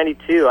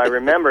 1992, I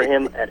remember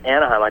him at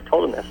Anaheim. I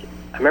told him this.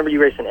 I remember you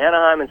racing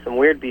Anaheim in some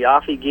weird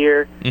Biaffi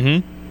gear.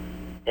 mm-hmm.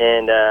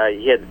 And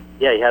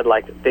he had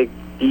like big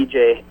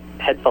DJ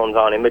headphones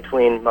on in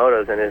between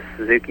motos and his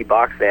Suzuki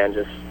box van,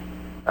 just,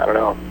 I don't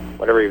know,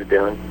 whatever he was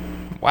doing.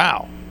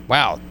 Wow.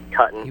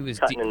 Cutting He was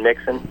and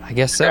mixing. I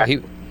guess so. He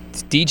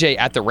DJ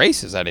at the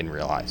races, I didn't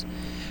realize.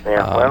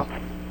 Yeah, well.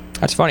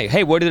 That's funny.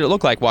 Hey, what did it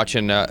look like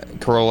watching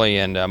Caroli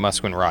and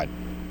Musquin ride?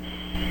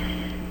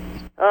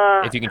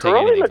 If you can take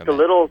Caroli anything looked from a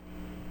that. little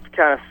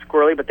kind of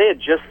squirrely, but they had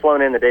just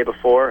flown in the day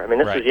before. I mean,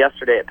 this Right. was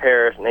yesterday at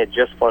Paris, and they had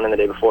just flown in the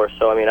day before.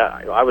 So, I mean,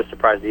 I was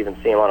surprised to even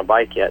see him on a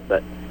bike yet.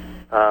 But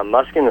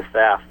Musquin is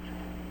fast.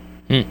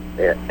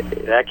 Yeah,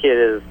 that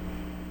kid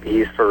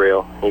he's for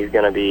real. He's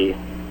going to be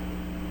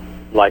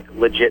like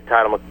legit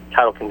title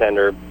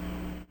contender,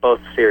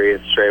 both series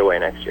straight away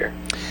next year.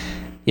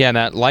 Yeah, and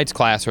that lights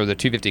class or the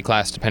 250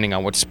 class, depending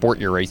on what sport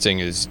you're racing,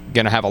 is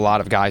going to have a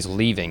lot of guys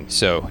leaving.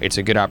 So it's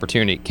a good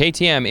opportunity.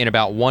 KTM, in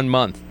about 1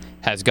 month,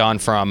 has gone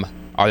from,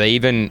 are they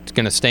even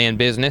going to stay in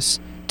business,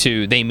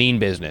 to they mean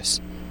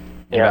business.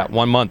 In about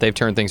 1 month, they've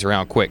turned things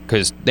around quick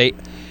because they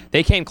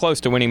came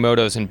close to winning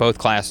motos in both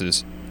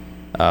classes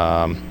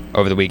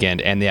over the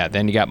weekend. And, yeah,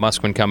 then you got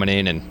Musquin coming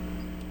in, and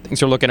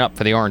things are looking up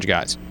for the Orange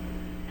guys.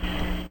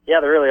 Yeah,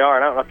 they really are.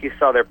 And I don't know if you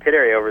saw their pit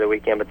area over the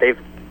weekend, but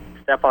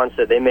Stefan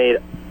said they made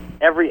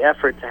every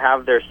effort to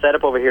have their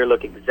setup over here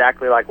look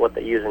exactly like what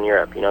they use in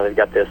Europe. You know, they've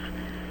got this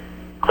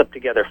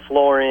clipped-together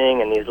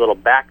flooring and these little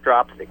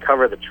backdrops that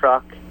cover the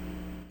truck.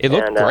 It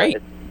looked great.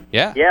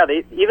 Yeah. Yeah,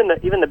 even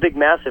the big,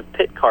 massive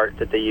pit cart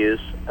that they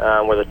use,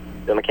 where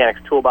the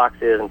mechanic's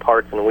toolbox is and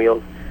parts and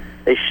wheels,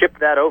 they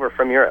shipped that over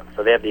from Europe.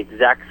 So they have the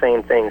exact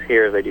same things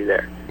here as they do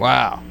there.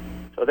 Wow.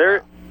 So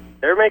they're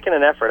making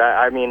an effort.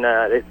 I mean,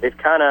 they've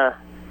kind of,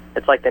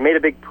 it's like they made a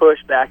big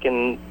push back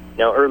in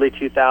early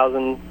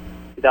 2000,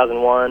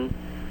 2001,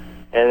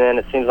 and then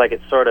it seems like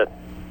it sort of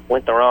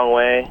went the wrong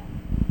way.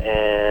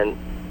 And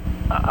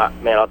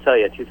man, I'll tell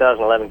you,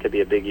 2011 could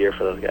be a big year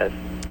for those guys.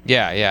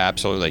 Yeah,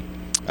 absolutely.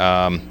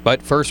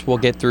 But first, we'll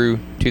get through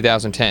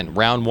 2010,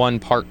 round 1,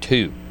 part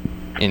 2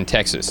 in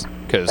Texas.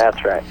 Because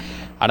that's right.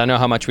 I don't know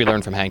how much we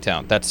learned from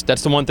Hangtown. That's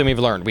the one thing we've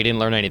learned. We didn't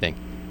learn anything.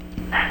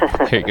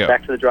 There you go.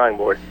 Back to the drawing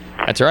board.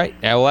 That's right.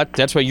 Yeah, well,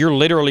 that's what you're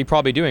literally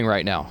probably doing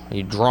right now.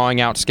 You're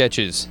drawing out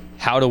sketches,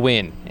 how to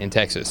win in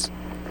Texas.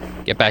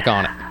 Get back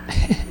on it.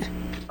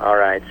 All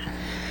right.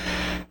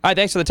 All right,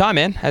 thanks for the time,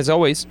 man, as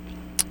always.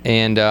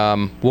 And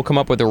we'll come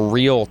up with a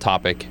real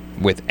topic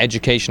with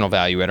educational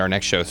value at our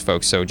next shows,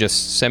 folks. So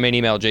just send me an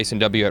email,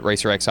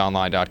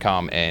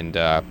 jasonw@racerxonline.com, and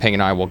Peng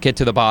and I will get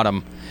to the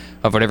bottom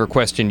of whatever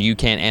question you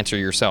can't answer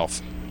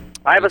yourself.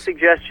 I have a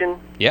suggestion.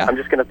 Yeah. I'm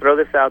just going to throw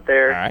this out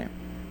there. All right.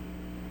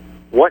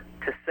 What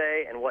to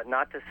say and what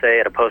not to say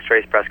at a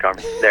post-race press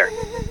conference. There.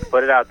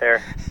 Put it out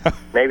there.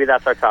 Maybe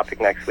that's our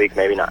topic next week,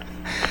 maybe not.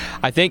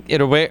 I think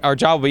our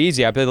job will be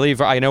easy. I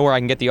believe I know where I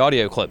can get the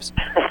audio clips.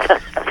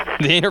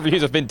 The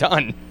interviews have been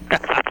done.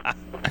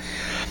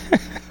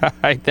 All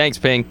right, thanks,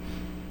 Ping.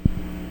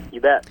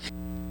 You bet.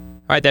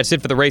 All right, that's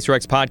it for the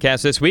RacerX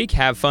podcast this week.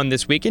 Have fun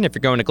this weekend if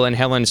you're going to Glen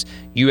Helen's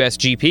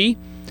USGP.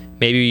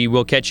 Maybe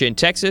we'll catch you in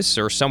Texas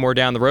or somewhere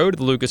down the road at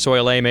the Lucas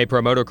Oil AMA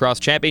Pro Motocross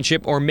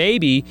Championship, or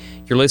maybe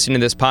you're listening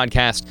to this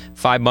podcast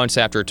 5 months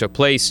after it took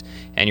place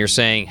and you're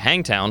saying,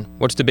 Hangtown,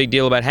 what's the big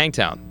deal about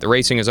Hangtown? The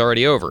racing is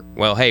already over.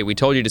 Well, hey, we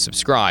told you to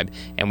subscribe,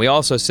 and we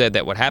also said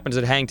that what happens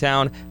at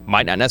Hangtown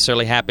might not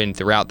necessarily happen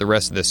throughout the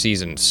rest of the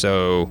season.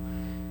 So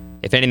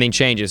if anything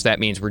changes, that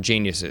means we're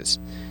geniuses.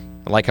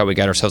 I like how we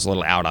got ourselves a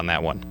little out on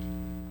that one.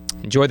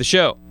 Enjoy the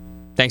show.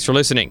 Thanks for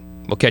listening.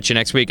 We'll catch you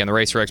next week on the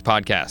RacerX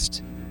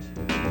podcast.